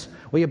forgiveness.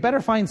 Well, you better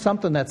find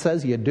something that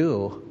says you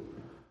do.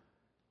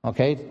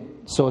 Okay,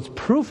 so it's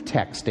proof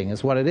texting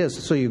is what it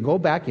is. So you go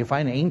back, you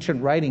find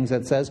ancient writings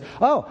that says,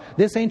 oh,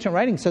 this ancient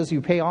writing says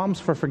you pay alms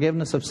for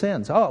forgiveness of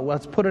sins. Oh, well,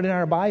 let's put it in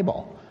our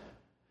Bible.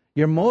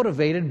 You're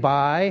motivated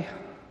by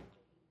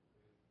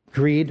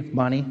greed,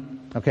 money,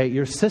 okay,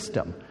 your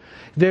system.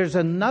 There's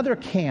another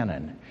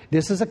canon.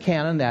 This is a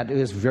canon that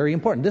is very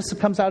important. This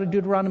comes out of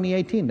Deuteronomy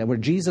 18, where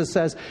Jesus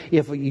says,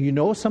 if you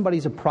know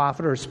somebody's a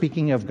prophet or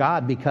speaking of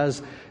God,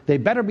 because they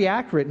better be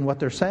accurate in what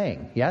they're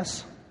saying.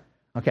 Yes?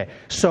 Okay,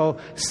 so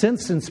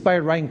since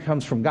inspired writing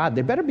comes from God,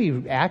 they better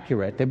be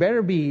accurate. They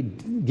better be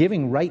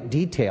giving right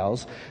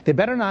details. They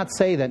better not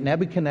say that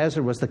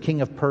Nebuchadnezzar was the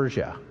king of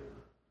Persia.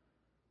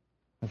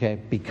 Okay,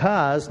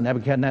 because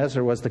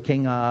Nebuchadnezzar was the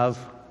king of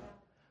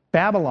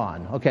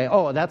Babylon. Okay,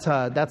 oh, that's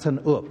an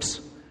oops.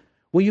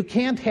 Well, you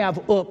can't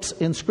have oops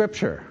in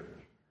Scripture,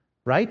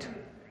 right?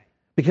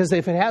 Because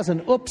if it has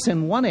an oops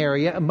in one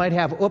area, it might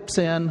have oops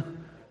in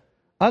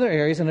other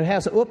areas, and it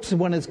has oops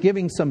when it's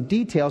giving some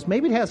details.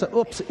 Maybe it has an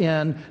oops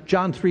in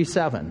John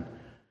 3:7.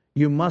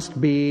 You must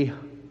be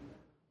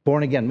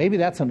born again. Maybe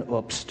that's an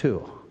oops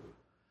too.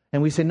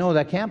 And we say, no,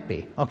 that can't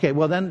be. Okay,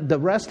 well then the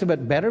rest of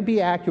it better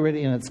be accurate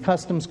in its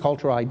customs,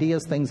 cultural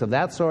ideas, things of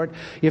that sort.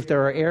 If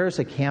there are errors,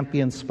 it can't be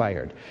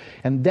inspired.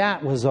 And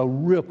that was a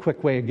real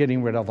quick way of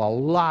getting rid of a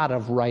lot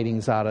of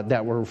writings out of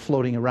that were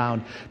floating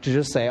around, to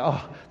just say,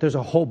 oh, there's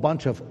a whole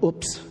bunch of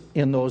oops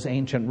in those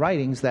ancient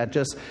writings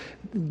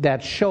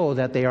that show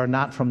that they are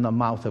not from the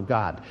mouth of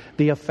God.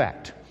 The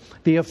effect.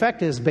 The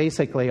effect is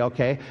basically,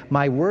 okay,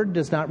 my word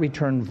does not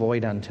return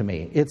void unto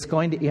me. It's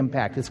going to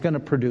impact. It's going to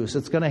produce.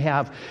 It's going to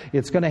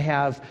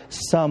have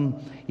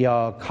some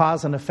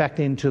cause and effect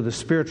into the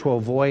spiritual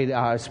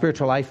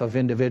life of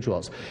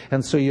individuals.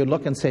 And so you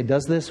look and say,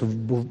 does this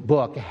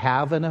book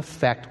have an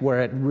effect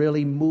where it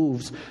really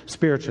moves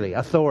spiritually?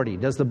 Authority.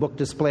 Does the book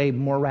display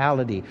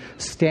morality,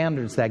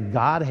 standards that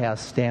God has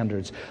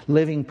standards,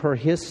 living per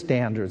His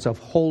standards of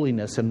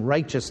holiness and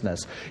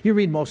righteousness? You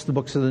read most of the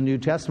books of the New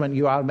Testament,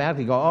 you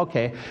automatically go,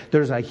 okay,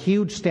 there's a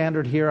huge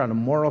standard here on a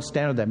moral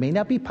standard that may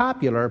not be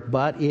popular,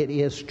 but it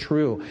is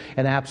true,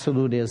 and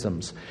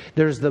absolutisms.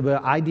 There's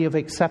the idea of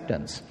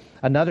acceptance.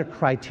 Another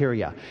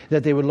criteria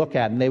that they would look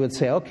at, and they would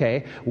say,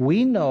 okay,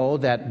 we know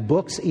that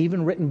books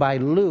even written by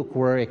Luke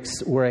were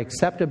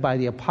accepted by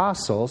the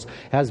apostles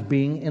as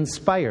being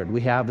inspired.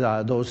 We have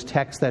those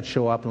texts that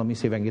show up. Let me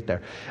see if I can get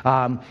there.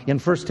 In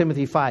 1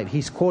 Timothy 5,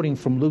 he's quoting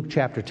from Luke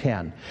chapter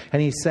 10,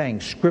 and he's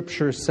saying,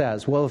 Scripture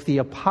says, well, if the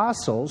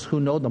apostles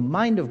who know the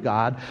mind of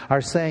God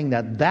are saying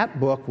that that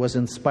book was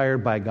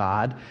inspired by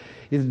God,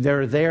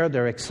 they're there,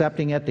 they're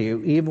accepting it.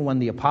 Even when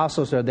the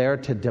apostles are there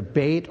to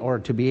debate or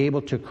to be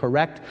able to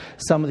correct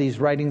some of these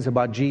writings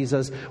about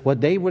Jesus,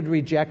 what they would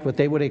reject, what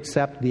they would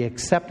accept, the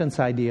acceptance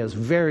idea is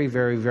very,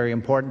 very, very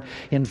important.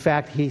 In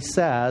fact, he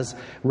says,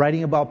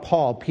 writing about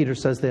Paul, Peter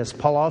says this,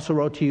 Paul also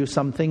wrote to you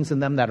some things in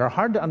them that are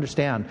hard to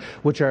understand,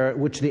 which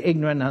the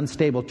ignorant and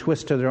unstable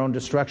twist to their own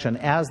destruction,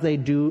 as they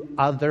do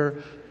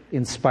other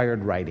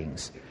inspired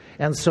writings.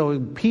 And so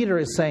Peter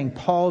is saying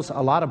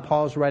a lot of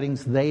Paul's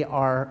writings, they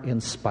are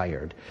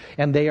inspired.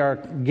 And they are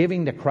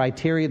giving the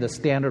criteria, the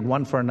standard,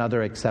 one for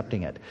another,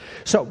 accepting it.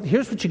 So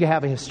here's what you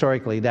have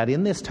historically, that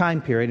in this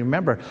time period,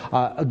 remember,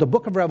 the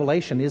book of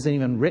Revelation isn't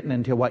even written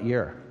until what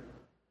year?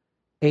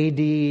 AD,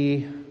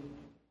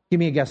 give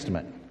me a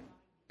guesstimate.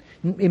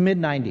 In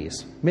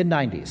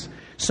mid-90s.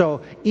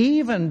 So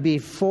even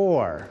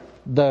before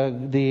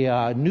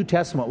the New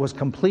Testament was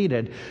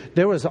completed,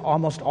 there was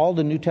almost all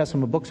the New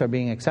Testament books are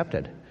being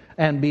accepted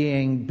and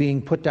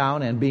being put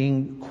down and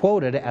being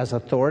quoted as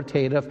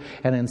authoritative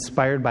and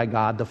inspired by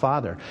God the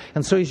Father.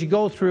 And so as you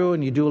go through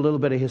and you do a little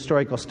bit of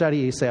historical study,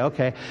 you say,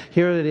 okay,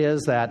 here it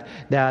is that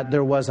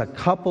there was a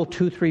couple,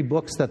 2-3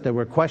 books that they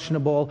were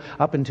questionable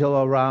up until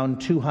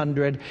around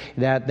 200,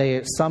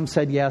 that some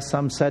said yes,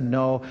 some said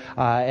no,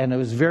 and it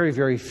was very,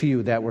 very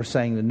few that were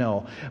saying the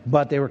no.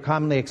 But they were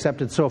commonly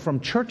accepted. So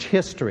from church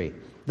history,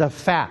 the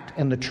fact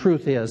and the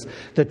truth is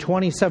the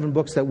 27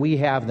 books that we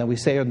have that we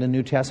say are in the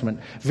New Testament,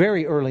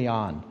 very early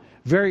on,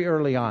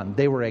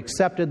 they were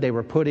accepted, they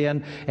were put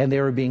in, and they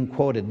were being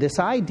quoted. This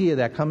idea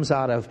that comes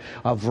out of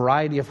a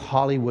variety of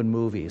Hollywood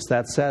movies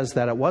that says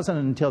that it wasn't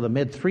until the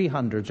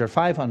mid-300s or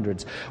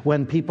 500s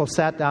when people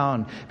sat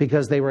down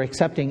because they were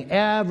accepting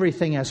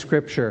everything as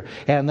Scripture,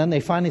 and then they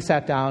finally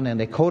sat down and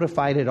they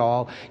codified it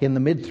all in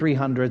the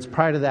mid-300s.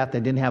 Prior to that, they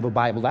didn't have a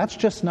Bible. That's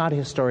just not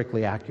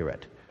historically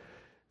accurate.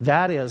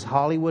 That is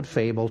Hollywood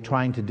fable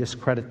trying to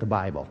discredit the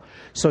Bible.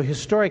 So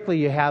historically,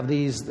 you have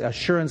these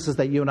assurances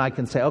that you and I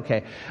can say,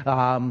 okay,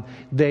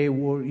 they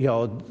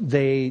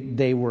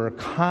were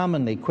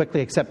commonly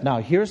quickly accepted. Now,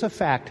 here's a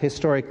fact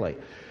historically: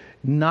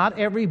 not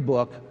every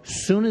book,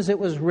 soon as it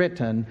was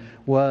written,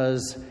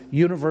 was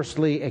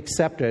universally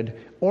accepted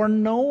or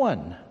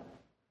known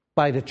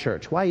by the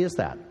church. Why is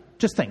that?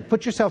 Just think,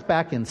 put yourself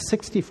back in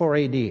 64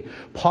 AD.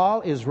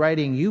 Paul is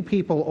writing you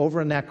people over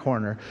in that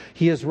corner.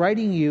 He is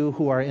writing you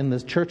who are in the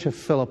church of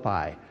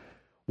Philippi.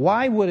 It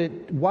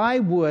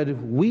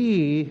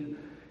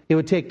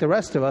would take the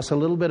rest of us a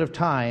little bit of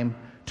time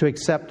to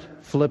accept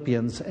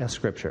Philippians as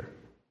Scripture.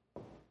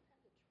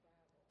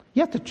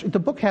 The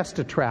book has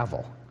to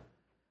travel.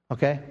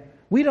 Okay?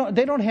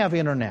 They don't have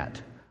internet.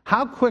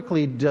 How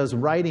quickly does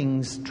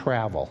writings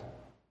travel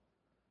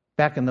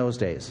back in those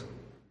days?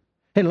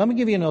 Hey, let me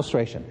give you an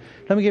illustration.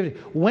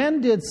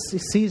 When did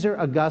Caesar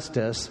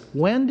Augustus,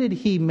 when did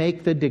he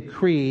make the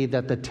decree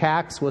that the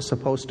tax was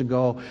supposed to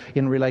go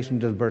in relation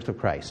to the birth of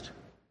Christ?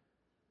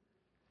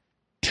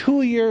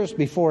 2 years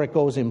before it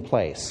goes in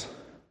place.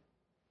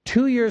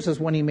 2 years is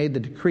when he made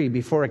the decree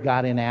before it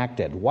got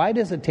enacted. Why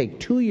does it take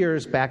 2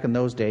 years back in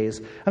those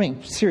days? I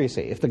mean,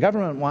 seriously, if the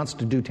government wants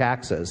to do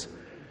taxes,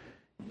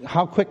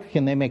 how quick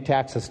can they make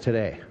taxes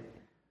today?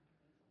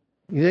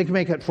 They can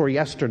make it for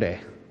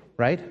yesterday,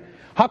 right?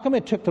 How come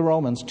it took the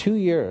Romans 2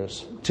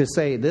 years to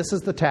say this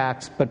is the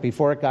tax, but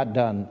before it got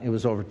done, it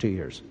was over 2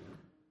 years?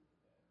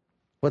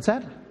 What's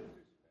that?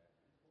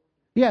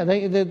 Yeah,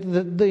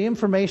 the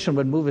information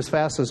would move as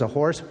fast as a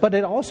horse, but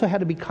it also had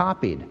to be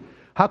copied.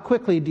 How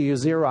quickly do you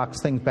Xerox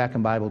things back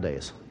in Bible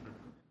days?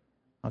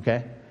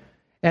 Okay?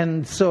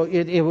 And so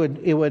it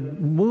would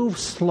move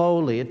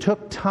slowly. It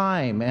took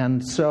time,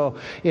 and so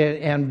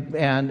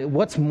and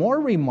what's more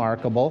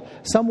remarkable,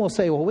 some will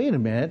say, well, wait a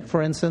minute.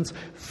 For instance,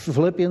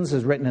 Philippians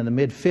is written in the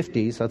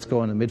mid-50s. Let's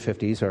go in the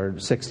mid-50s or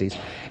 60s,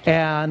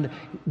 and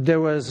there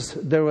was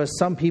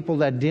some people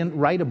that didn't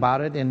write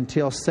about it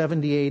until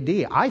 70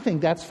 A.D. I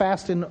think that's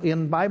fast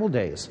in Bible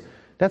days.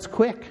 That's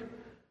quick.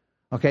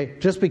 Okay,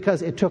 just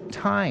because it took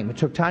time. It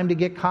took time to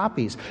get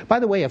copies. By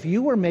the way, if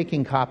you were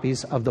making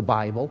copies of the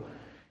Bible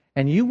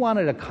and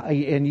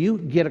you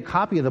get a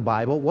copy of the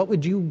Bible, what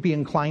would you be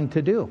inclined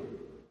to do?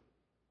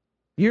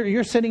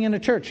 You're sitting in a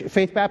church.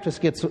 Faith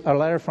Baptist gets a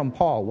letter from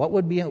Paul. What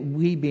would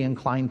we be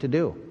inclined to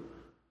do?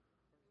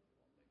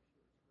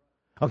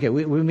 Okay,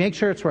 we make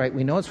sure it's right.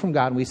 We know it's from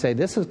God. And we say,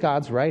 this is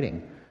God's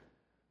writing.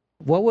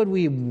 What would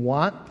we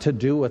want to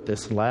do with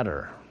this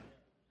letter?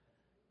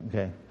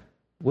 Okay.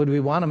 Would we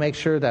want to make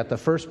sure that the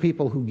first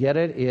people who get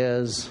it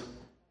is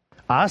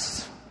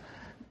us?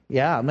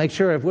 Yeah, make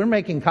sure if we're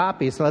making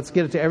copies, let's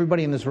get it to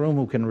everybody in this room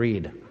who can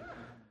read.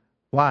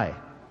 Why?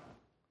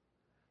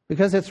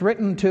 Because it's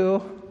written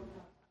to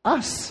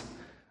us.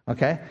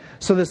 Okay?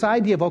 So this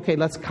idea of, okay,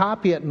 let's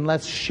copy it and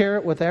let's share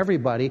it with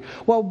everybody.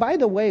 Well, by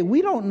the way,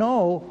 we don't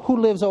know who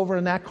lives over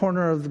in that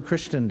corner of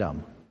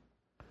Christendom.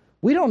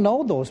 We don't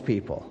know those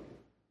people.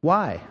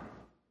 Why?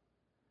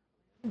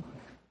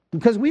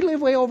 Because we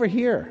live way over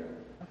here.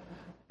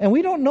 And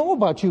we don't know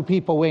about you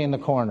people way in the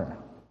corner.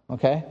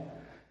 Okay?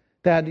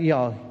 That,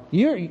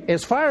 you're,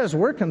 as far as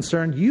we're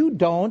concerned, you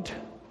don't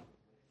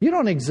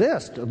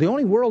exist. The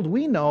only world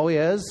we know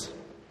is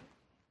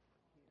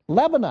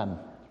Lebanon.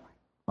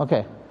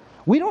 Okay.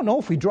 We don't know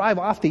if we drive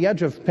off the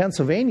edge of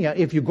Pennsylvania,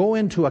 if you go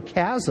into a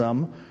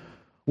chasm,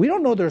 we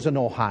don't know there's an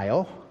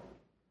Ohio.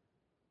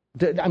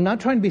 I'm not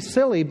trying to be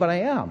silly, but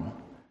I am.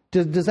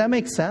 Does that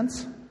make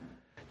sense?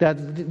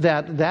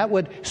 That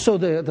would, so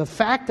the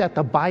fact that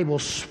the Bible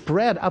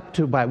spread up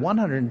to by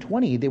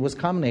 120, it was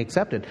commonly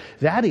accepted,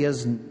 that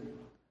is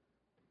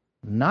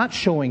not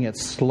showing it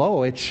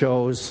slow, it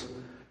shows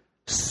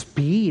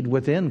speed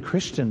within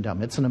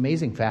Christendom. It's an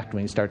amazing fact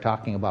when you start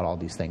talking about all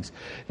these things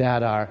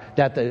that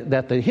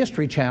the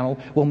History Channel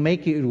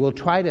will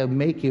try to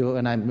make you,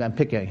 and I'm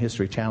picking a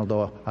History Channel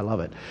though I love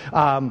it.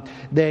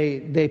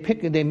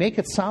 They make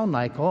it sound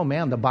like, oh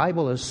man, the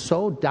Bible is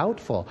so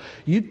doubtful.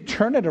 You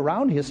turn it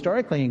around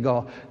historically and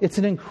go, it's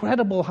an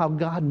incredible how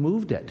God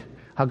moved it.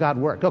 How God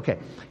worked. Okay,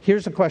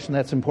 here's a question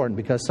that's important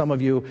because some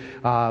of you,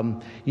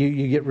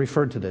 you get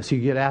referred to this. You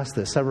get asked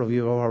this. Several of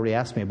you have already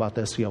asked me about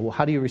this. Well,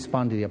 how do you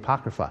respond to the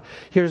Apocrypha?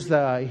 Here's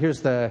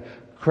the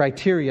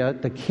criteria,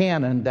 the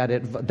canon that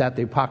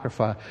the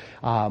Apocrypha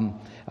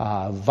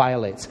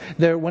violates.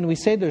 When we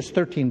say there's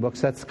 13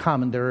 books, that's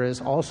common. There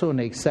is also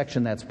a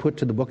section that's put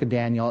to the book of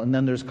Daniel, and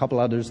then there's a couple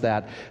others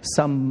that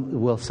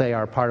some will say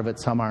are part of it,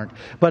 some aren't.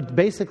 But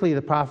basically, the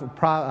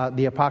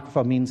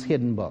Apocrypha means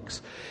hidden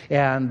books,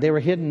 and they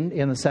were hidden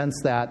in the sense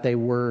that they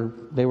were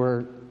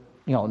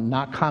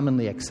not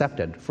commonly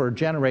accepted for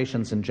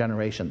generations and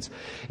generations.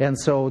 And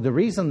so the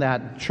reason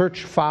that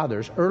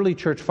early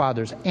church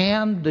fathers,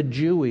 and the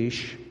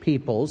Jewish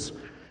peoples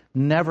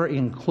never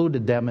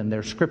included them in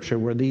their scripture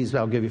were these.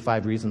 I'll give you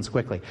 5 reasons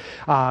quickly.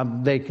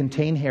 They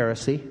contain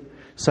heresy,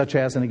 such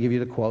as, and I'll give you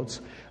the quotes.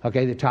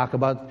 Okay, they talk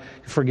about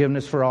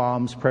forgiveness for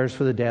alms, prayers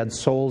for the dead,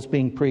 souls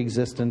being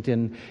pre-existent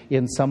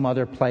in some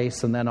other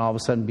place, and then all of a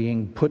sudden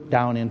being put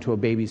down into a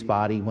baby's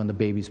body when the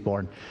baby's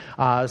born.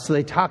 So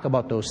they talk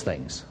about those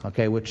things,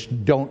 okay, which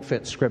don't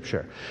fit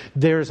Scripture.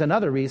 There's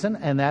another reason,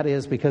 and that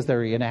is because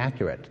they're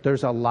inaccurate.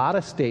 There's a lot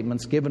of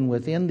statements given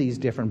within these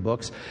different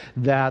books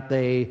that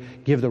they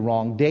give the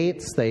wrong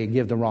dates, they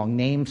give the wrong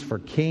names for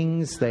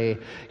kings, they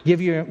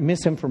give you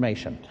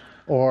misinformation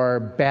or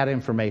bad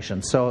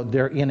information. So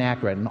they're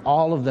inaccurate. And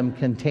all of them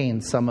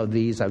contain some of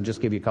these. I'll just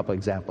give you a couple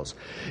examples.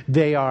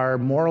 They are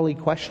morally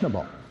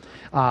questionable.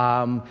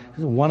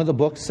 One of the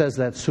books says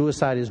that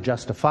suicide is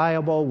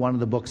justifiable. One of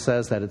the books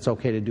says that it's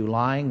okay to do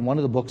lying. One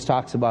of the books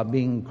talks about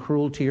being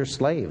cruel to your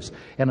slaves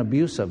and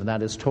abusive. And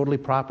that is totally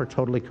proper,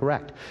 totally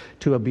correct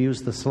to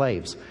abuse the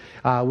slaves,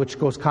 which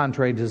goes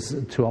contrary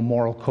to a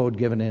moral code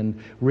given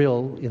in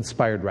real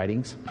inspired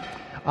writings.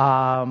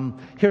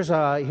 Here's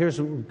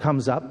what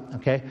comes up,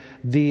 okay?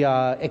 The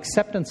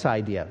acceptance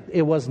idea.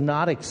 It was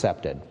not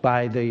accepted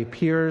by the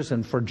peers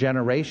and for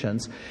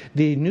generations.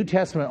 The New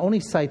Testament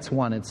only cites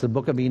one. It's the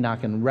Book of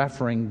Enoch, and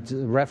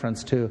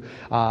reference to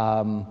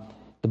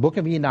the Book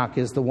of Enoch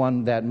is the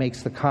one that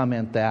makes the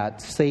comment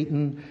that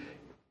Satan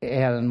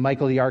and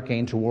Michael the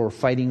Archangel were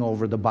fighting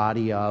over the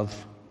body of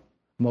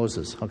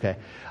Moses, okay?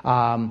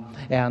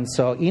 And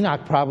so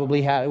Enoch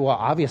probably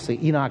obviously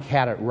Enoch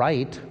had it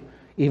right.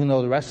 Even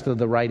though the rest of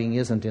the writing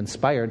isn't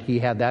inspired, he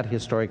had that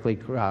historically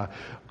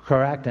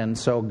correct, and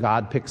so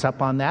God picks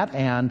up on that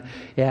and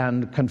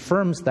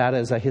confirms that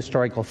as a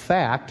historical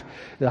fact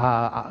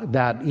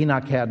that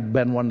Enoch had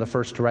been one of the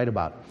first to write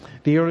about.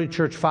 The early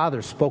church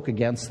fathers spoke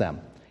against them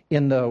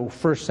in the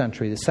 1st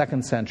century, the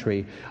 2nd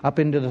century, up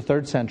into the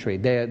 3rd century.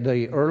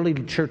 The early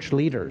church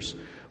leaders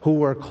who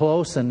were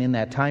close and in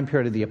that time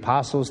period of the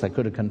apostles that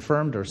could have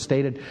confirmed or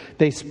stated,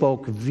 they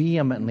spoke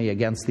vehemently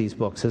against these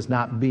books as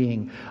not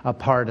being a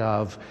part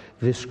of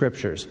the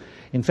Scriptures.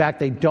 In fact,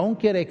 they don't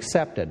get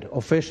accepted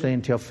officially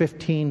until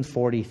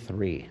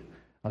 1543.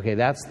 Okay,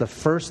 that's the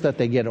first that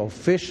they get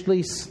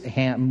officially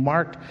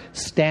marked,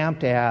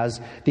 stamped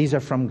as, these are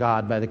from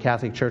God by the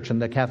Catholic Church,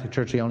 and the Catholic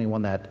Church is the only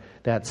one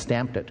that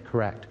stamped it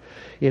correct.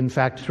 In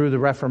fact, through the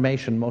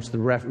Reformation, most of the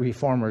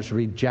reformers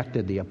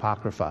rejected the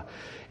Apocrypha.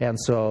 And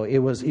so it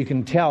was, you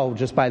can tell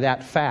just by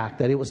that fact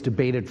that it was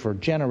debated for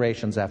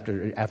generations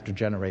after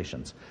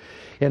generations.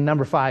 And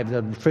number 5,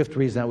 the 5th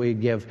reason that we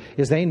give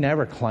is they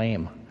never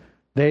claim.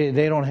 They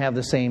don't have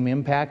the same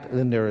impact,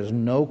 and there is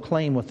no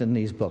claim within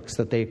these books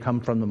that they come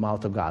from the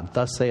mouth of God.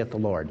 Thus saith the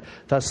Lord.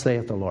 Thus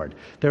saith the Lord.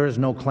 There is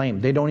no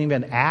claim. They don't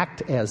even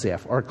act as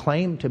if or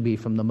claim to be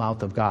from the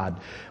mouth of God,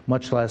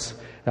 much less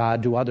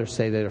do others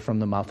say they're from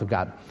the mouth of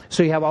God.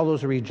 So you have all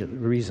those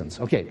reasons.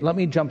 Okay, let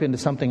me jump into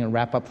something and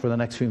wrap up for the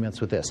next few minutes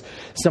with this.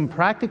 Some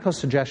practical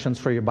suggestions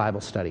for your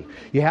Bible study.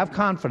 You have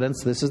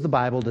confidence. This is the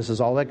Bible. This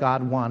is all that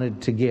God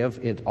wanted to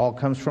give. It all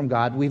comes from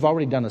God. We've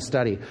already done a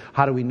study.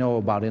 How do we know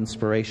about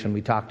inspiration?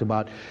 We talked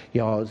about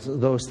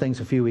those things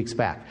a few weeks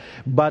back.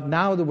 But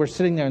now that we're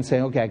sitting there and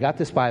saying, okay, I got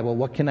this Bible.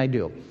 What can I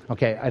do?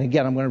 Okay, and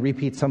again, I'm going to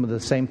repeat some of the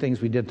same things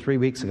we did 3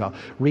 weeks ago.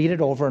 Read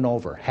it over and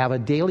over. Have a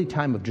daily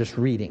time of just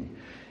reading.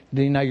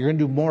 Now, you're going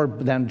to do more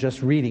than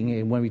just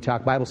reading when we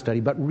talk Bible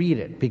study, but read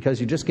it because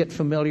you just get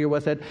familiar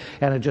with it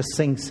and it just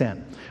sinks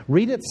in.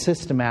 Read it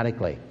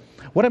systematically.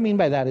 What I mean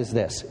by that is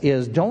this,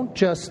 is don't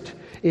just...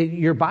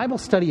 Your Bible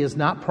study is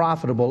not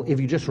profitable if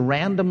you just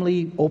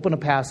randomly open a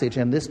passage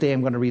and this day I'm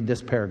going to read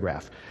this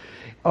paragraph.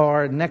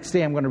 Or next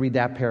day I'm going to read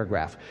that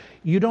paragraph.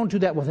 You don't do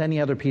that with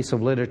any other piece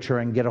of literature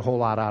and get a whole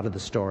lot out of the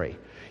story.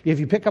 If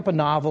you pick up a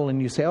novel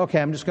and you say,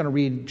 okay, I'm just going to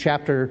read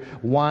chapter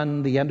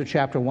 1, the end of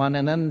chapter 1,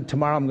 and then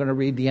tomorrow I'm going to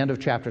read the end of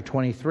chapter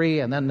 23,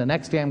 and then the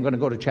next day I'm going to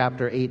go to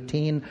chapter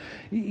 18,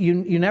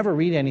 you never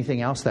read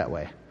anything else that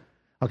way.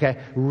 Okay,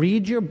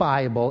 read your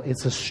Bible.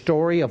 It's a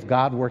story of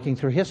God working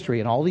through history.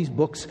 And all these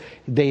books,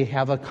 they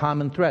have a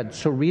common thread.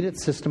 So read it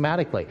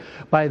systematically.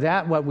 By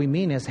that, what we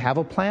mean is have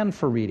a plan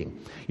for reading.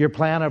 Your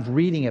plan of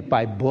reading it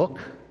by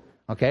book.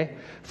 Okay,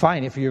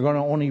 fine. If you're going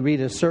to only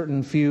read a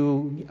certain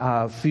few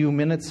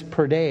minutes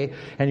per day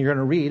and you're going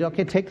to read,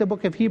 okay, take the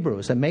book of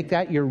Hebrews and make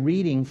that your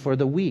reading for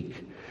the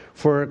week.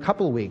 For a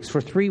couple of weeks,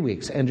 for 3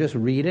 weeks, and just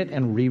read it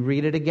and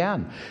reread it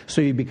again. So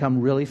you become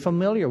really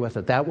familiar with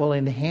it. That will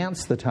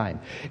enhance the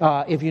time.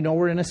 If you know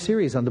we're in a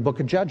series on the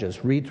book of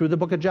Judges, read through the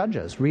book of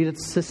Judges. Read it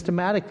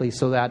systematically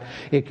so that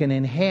it can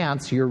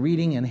enhance your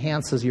reading,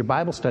 enhances your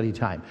Bible study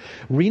time.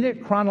 Read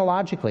it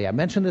chronologically. I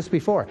mentioned this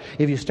before.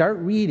 If you start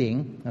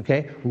reading,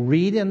 okay,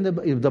 read in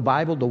the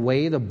Bible the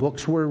way the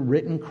books were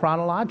written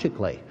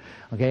chronologically.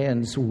 Okay,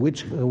 and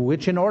which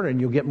in order,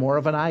 and you'll get more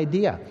of an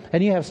idea.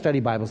 And you have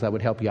study Bibles that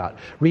would help you out.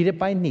 Read it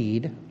by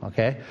need,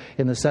 okay,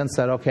 in the sense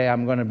that, okay,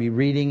 I'm going to be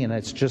reading, and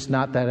it's just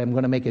not that I'm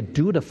going to make it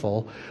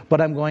dutiful, but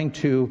I'm going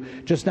to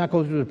just not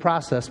go through the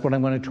process, but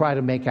I'm going to try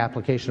to make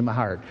application in my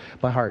heart.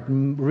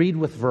 Read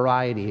with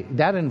variety.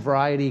 That in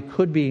variety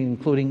could be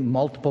including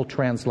multiple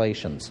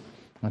translations.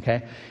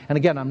 Okay? And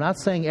again, I'm not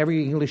saying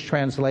every English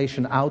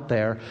translation out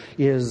there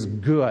is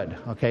good.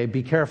 Okay?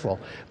 Be careful.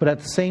 But at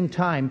the same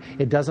time,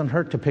 it doesn't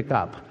hurt to pick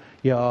up,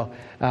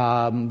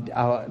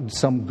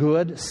 some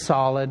good,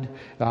 solid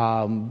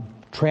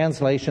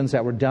translations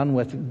that were done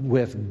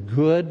with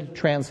good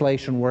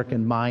translation work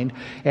in mind,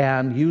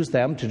 and use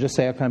them to just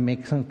say, okay,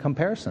 make some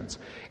comparisons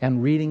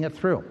and reading it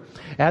through.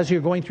 As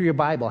you're going through your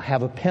Bible,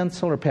 have a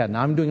pencil or pen.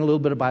 Now, I'm doing a little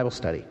bit of Bible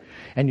study.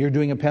 And you're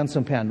doing a pencil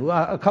and pen.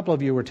 A couple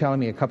of you were telling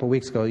me a couple of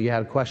weeks ago you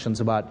had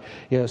questions about,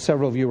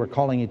 several of you were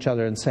calling each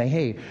other and saying,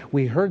 hey,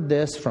 we heard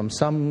this from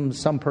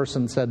some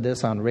person said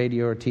this on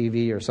radio or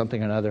TV or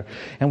something or another,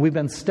 and we've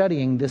been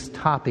studying this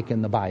topic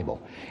in the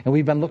Bible. And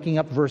we've been looking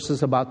up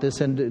verses about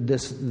this,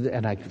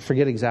 and I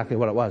forget exactly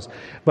what it was.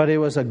 But it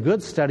was a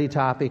good study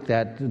topic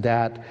that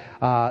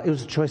it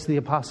was the choice of the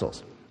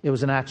apostles. It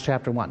was in Acts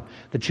chapter 1.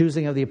 The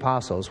choosing of the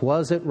apostles.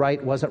 Was it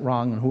right? Was it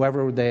wrong? And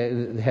whoever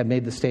they had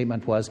made the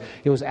statement was,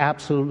 it was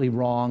absolutely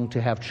wrong to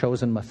have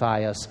chosen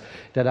Matthias.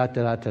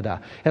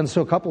 And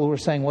so a couple were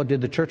saying, well, did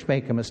the church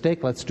make a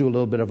mistake? Let's do a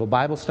little bit of a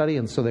Bible study.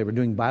 And so they were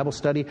doing Bible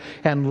study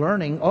and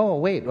learning, oh,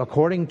 wait,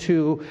 according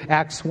to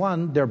Acts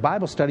 1, their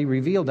Bible study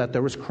revealed that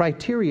there was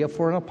criteria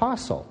for an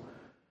apostle.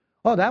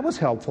 Oh, that was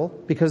helpful,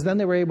 because then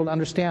they were able to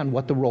understand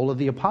what the role of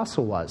the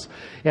apostle was.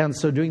 And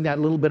so doing that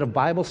little bit of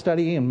Bible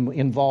study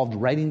involved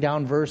writing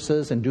down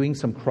verses and doing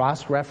some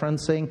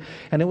cross-referencing,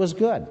 and it was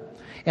good.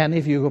 And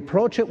if you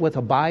approach it with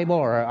a Bible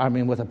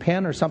with a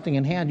pen or something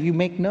in hand, you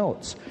make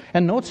notes.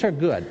 And notes are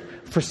good.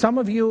 For some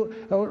of you,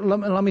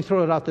 let me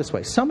throw it out this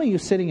way. Some of you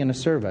sitting in a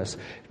service,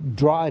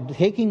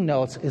 taking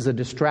notes is a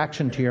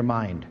distraction to your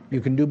mind. You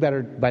can do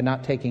better by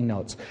not taking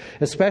notes.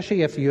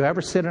 Especially if you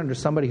ever sit under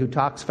somebody who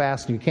talks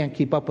fast and you can't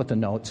keep up with the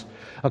notes.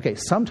 Okay,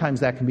 sometimes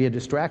that can be a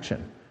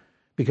distraction.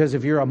 Because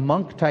if you're a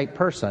monk-type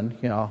person,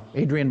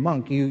 Adrian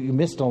Monk, you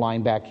missed a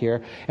line back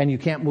here, and you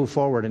can't move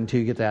forward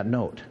until you get that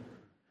note.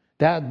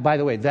 That, by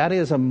the way, that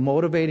is a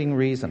motivating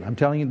reason. I'm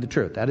telling you the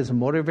truth. That is a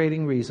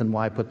motivating reason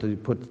why I put the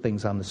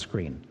things on the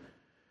screen.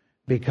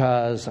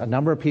 Because a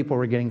number of people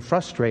were getting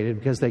frustrated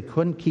because they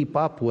couldn't keep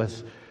up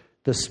with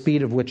the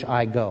speed of which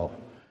I go.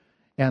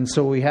 And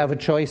so we have a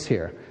choice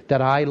here,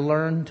 that I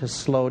learn to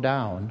slow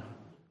down,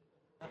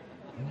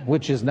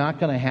 which is not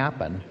going to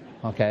happen,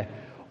 okay?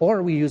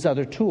 Or we use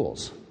other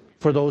tools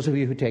for those of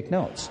you who take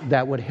notes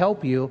that would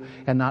help you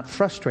and not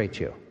frustrate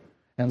you.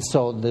 And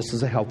so this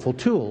is a helpful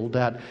tool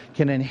that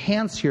can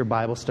enhance your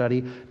Bible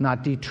study,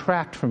 not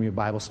detract from your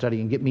Bible study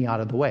and get me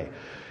out of the way.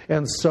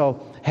 And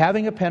so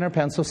having a pen or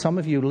pencil, some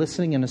of you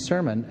listening in a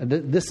sermon,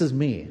 this is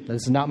me.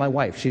 This is not my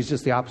wife. She's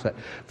just the opposite.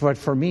 But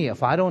for me,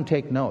 if I don't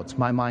take notes,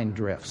 my mind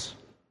drifts.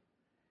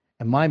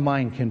 And my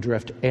mind can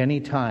drift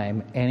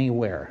anytime,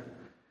 anywhere.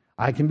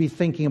 I can be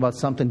thinking about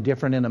something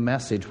different in a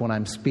message when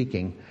I'm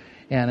speaking.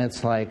 And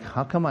it's like,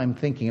 how come I'm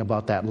thinking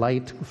about that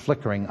light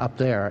flickering up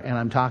there and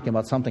I'm talking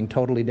about something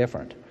totally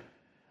different?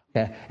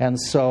 Okay? And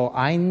so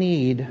I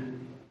need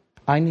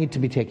to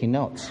be taking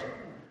notes.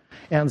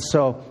 And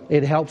so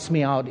it helps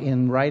me out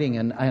in writing.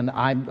 And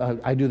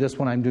I do this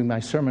when I'm doing my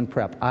sermon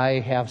prep. I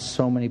have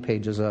so many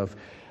pages of,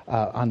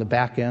 on the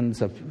back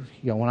ends of,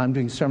 when I'm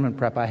doing sermon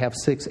prep, I have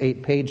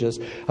 6-8 pages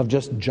of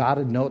just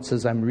jotted notes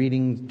as I'm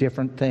reading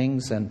different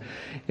things. And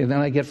then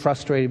I get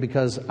frustrated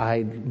because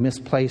I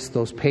misplace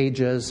those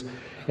pages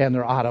and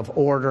they're out of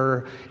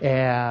order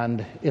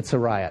and it's a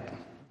riot.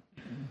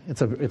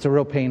 It's a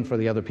real pain for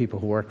the other people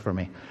who work for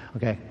me,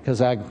 okay?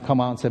 Because I come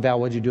out and say, Val,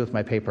 what'd you do with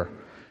my paper?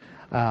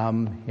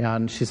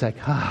 And she's like,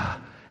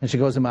 and she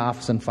goes in my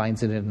office and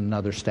finds it in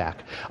another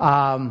stack.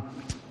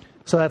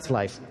 So that's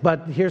life.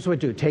 But here's what we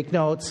do. Take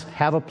notes,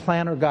 have a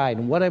plan or guide.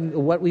 And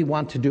what we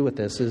want to do with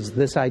this is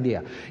this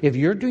idea. If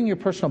you're doing your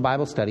personal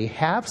Bible study,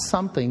 have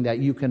something that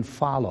you can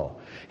follow.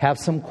 Have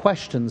some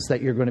questions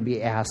that you're going to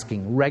be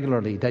asking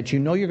regularly, that you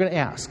know you're going to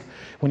ask.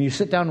 When you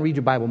sit down and read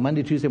your Bible,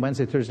 Monday, Tuesday,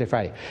 Wednesday, Thursday,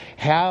 Friday,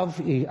 have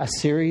a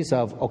series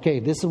of, okay,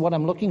 this is what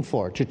I'm looking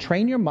for. To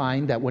train your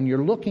mind that when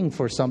you're looking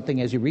for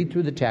something as you read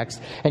through the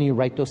text and you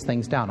write those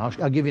things down.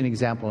 I'll give you an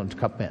example in a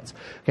couple minutes.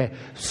 Okay,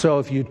 so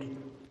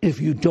if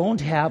you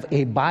don't have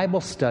a Bible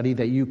study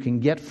that you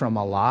can get from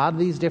a lot of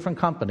these different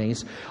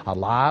companies, a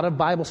lot of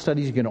Bible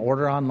studies you can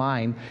order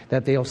online,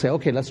 that they'll say,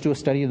 okay, let's do a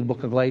study of the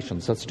book of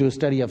Galatians. Let's do a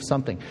study of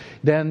something.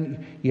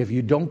 Then if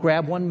you don't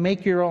grab one,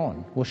 make your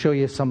own. We'll show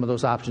you some of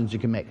those options you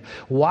can make.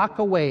 Walk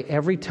away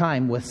every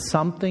time with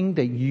something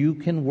that you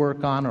can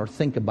work on or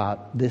think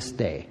about this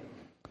day.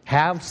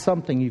 Have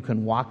something you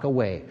can walk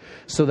away.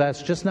 So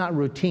that's just not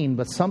routine,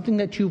 but something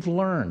that you've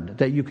learned,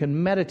 that you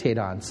can meditate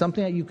on,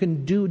 something that you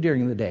can do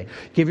during the day.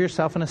 Give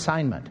yourself an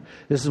assignment.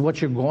 This is what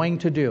you're going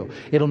to do.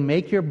 It'll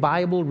make your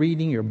Bible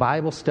reading, your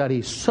Bible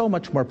study so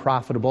much more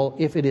profitable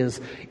if it is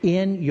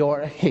in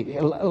your...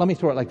 Hey, let me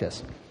throw it like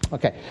this.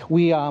 Okay,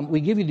 we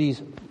give you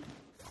these...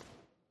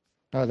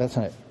 Oh, that's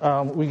not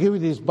it. We give you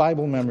these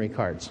Bible memory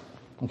cards.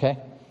 Okay?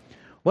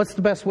 What's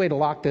the best way to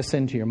lock this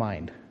into your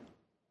mind?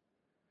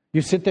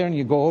 You sit there and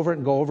you go over it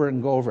and go over it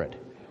and go over it.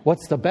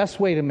 What's the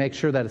best way to make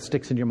sure that it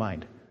sticks in your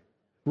mind?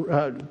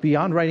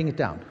 Beyond writing it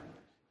down.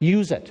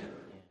 Use it.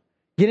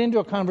 Get into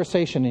a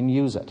conversation and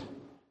use it.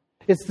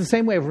 It's the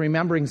same way of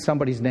remembering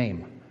somebody's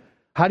name.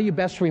 How do you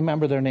best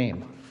remember their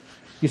name?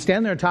 You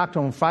stand there and talk to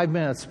them 5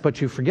 minutes, but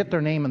you forget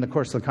their name in the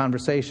course of the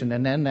conversation,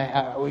 and then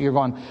you're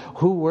going,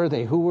 who were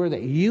they? Who were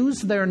they?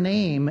 Use their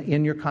name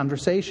in your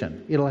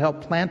conversation. It'll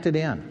help plant it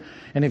in.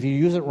 And if you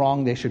use it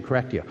wrong, they should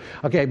correct you.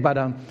 Okay, but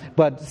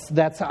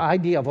that's the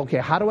idea of, okay,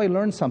 how do I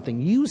learn something?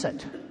 Use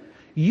it.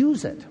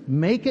 Use it.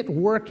 Make it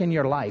work in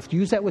your life.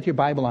 Use that with your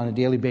Bible on a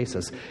daily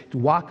basis.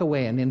 Walk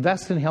away and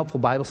invest in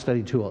helpful Bible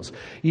study tools.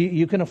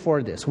 You can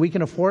afford this. We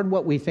can afford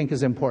what we think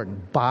is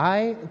important.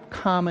 Buy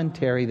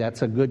commentary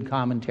that's a good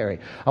commentary.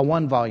 A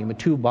 1-volume, a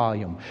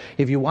 2-volume.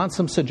 If you want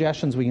some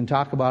suggestions, we can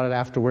talk about it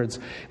afterwards.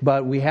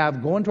 But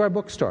go into our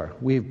bookstore.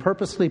 We've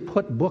purposely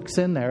put books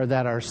in there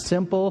that are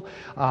simple,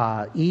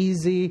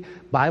 easy,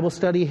 Bible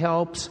study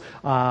helps.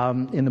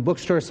 In the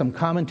bookstore, some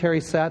commentary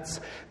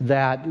sets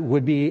that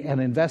would be an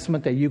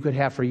investment that you could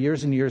have for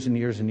years and years and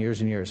years and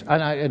years and years.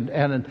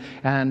 And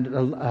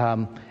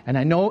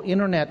I know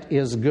internet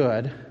is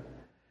good,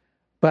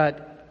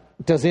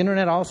 but does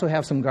internet also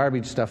have some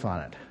garbage stuff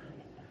on it?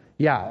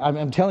 Yeah,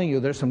 I'm telling you,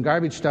 there's some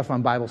garbage stuff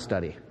on Bible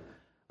study.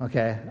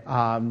 Okay,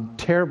 some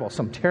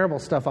terrible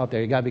stuff out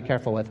there you got to be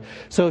careful with.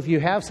 So if you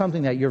have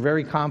something that you're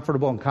very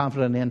comfortable and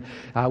confident in,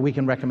 we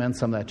can recommend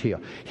some of that to you.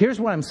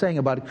 Here's what I'm saying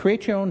about it.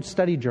 Create your own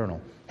study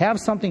journal. Have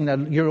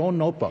something, your own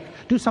notebook.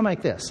 Do something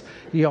like this.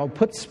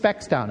 Put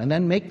specs down and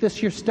then make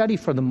this your study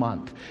for the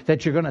month,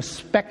 that you're going to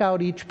spec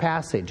out each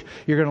passage.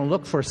 You're going to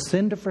look for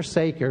sin to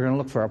forsake. You're going to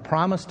look for a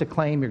promise to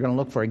claim. You're going to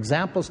look for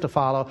examples to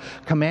follow,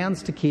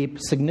 commands to keep,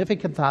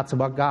 significant thoughts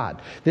about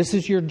God. This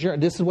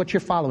is what you're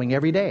following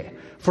every day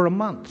for a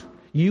month.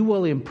 You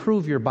will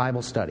improve your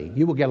Bible study.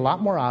 You will get a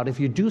lot more out if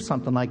you do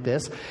something like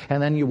this,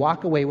 and then you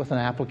walk away with an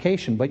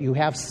application. But you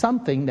have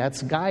something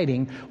that's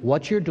guiding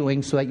what you're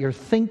doing so that you're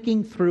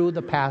thinking through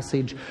the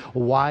passage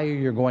while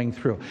you're going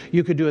through.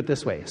 You could do it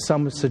this way.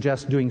 Some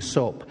suggest doing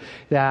SOAP.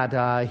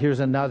 That here's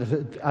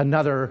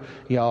another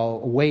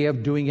way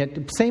of doing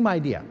it. Same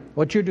idea.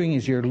 What you're doing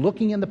is you're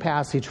looking in the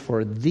passage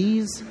for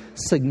these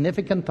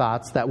significant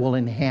thoughts that will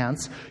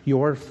enhance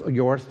your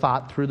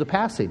thought through the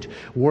passage,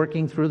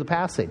 working through the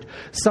passage.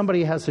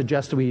 Somebody has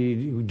suggested we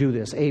do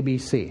this,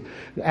 ABC.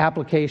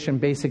 Application,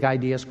 basic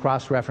ideas,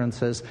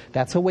 cross-references.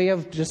 That's a way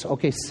of just,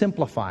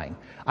 simplifying.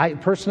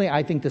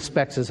 I think the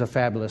Specs is a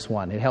fabulous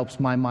one. It helps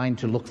my mind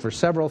to look for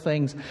several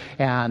things,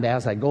 and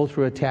as I go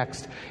through a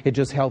text, it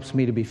just helps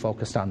me to be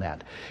focused on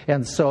that.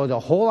 And so the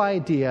whole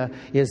idea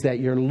is that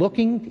you're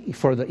looking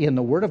in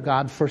the Word of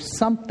God for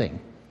something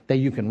that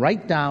you can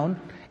write down,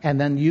 and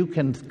then you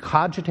can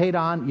cogitate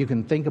on, you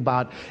can think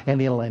about,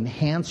 and it'll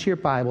enhance your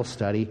Bible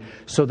study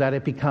so that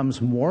it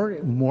becomes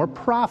more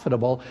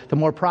profitable. The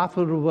more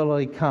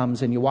profitability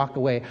comes and you walk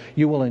away,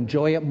 you will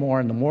enjoy it more,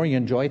 and the more you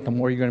enjoy it, the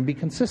more you're going to be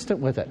consistent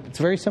with it. It's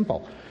very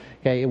simple.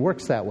 Okay, it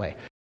works that way.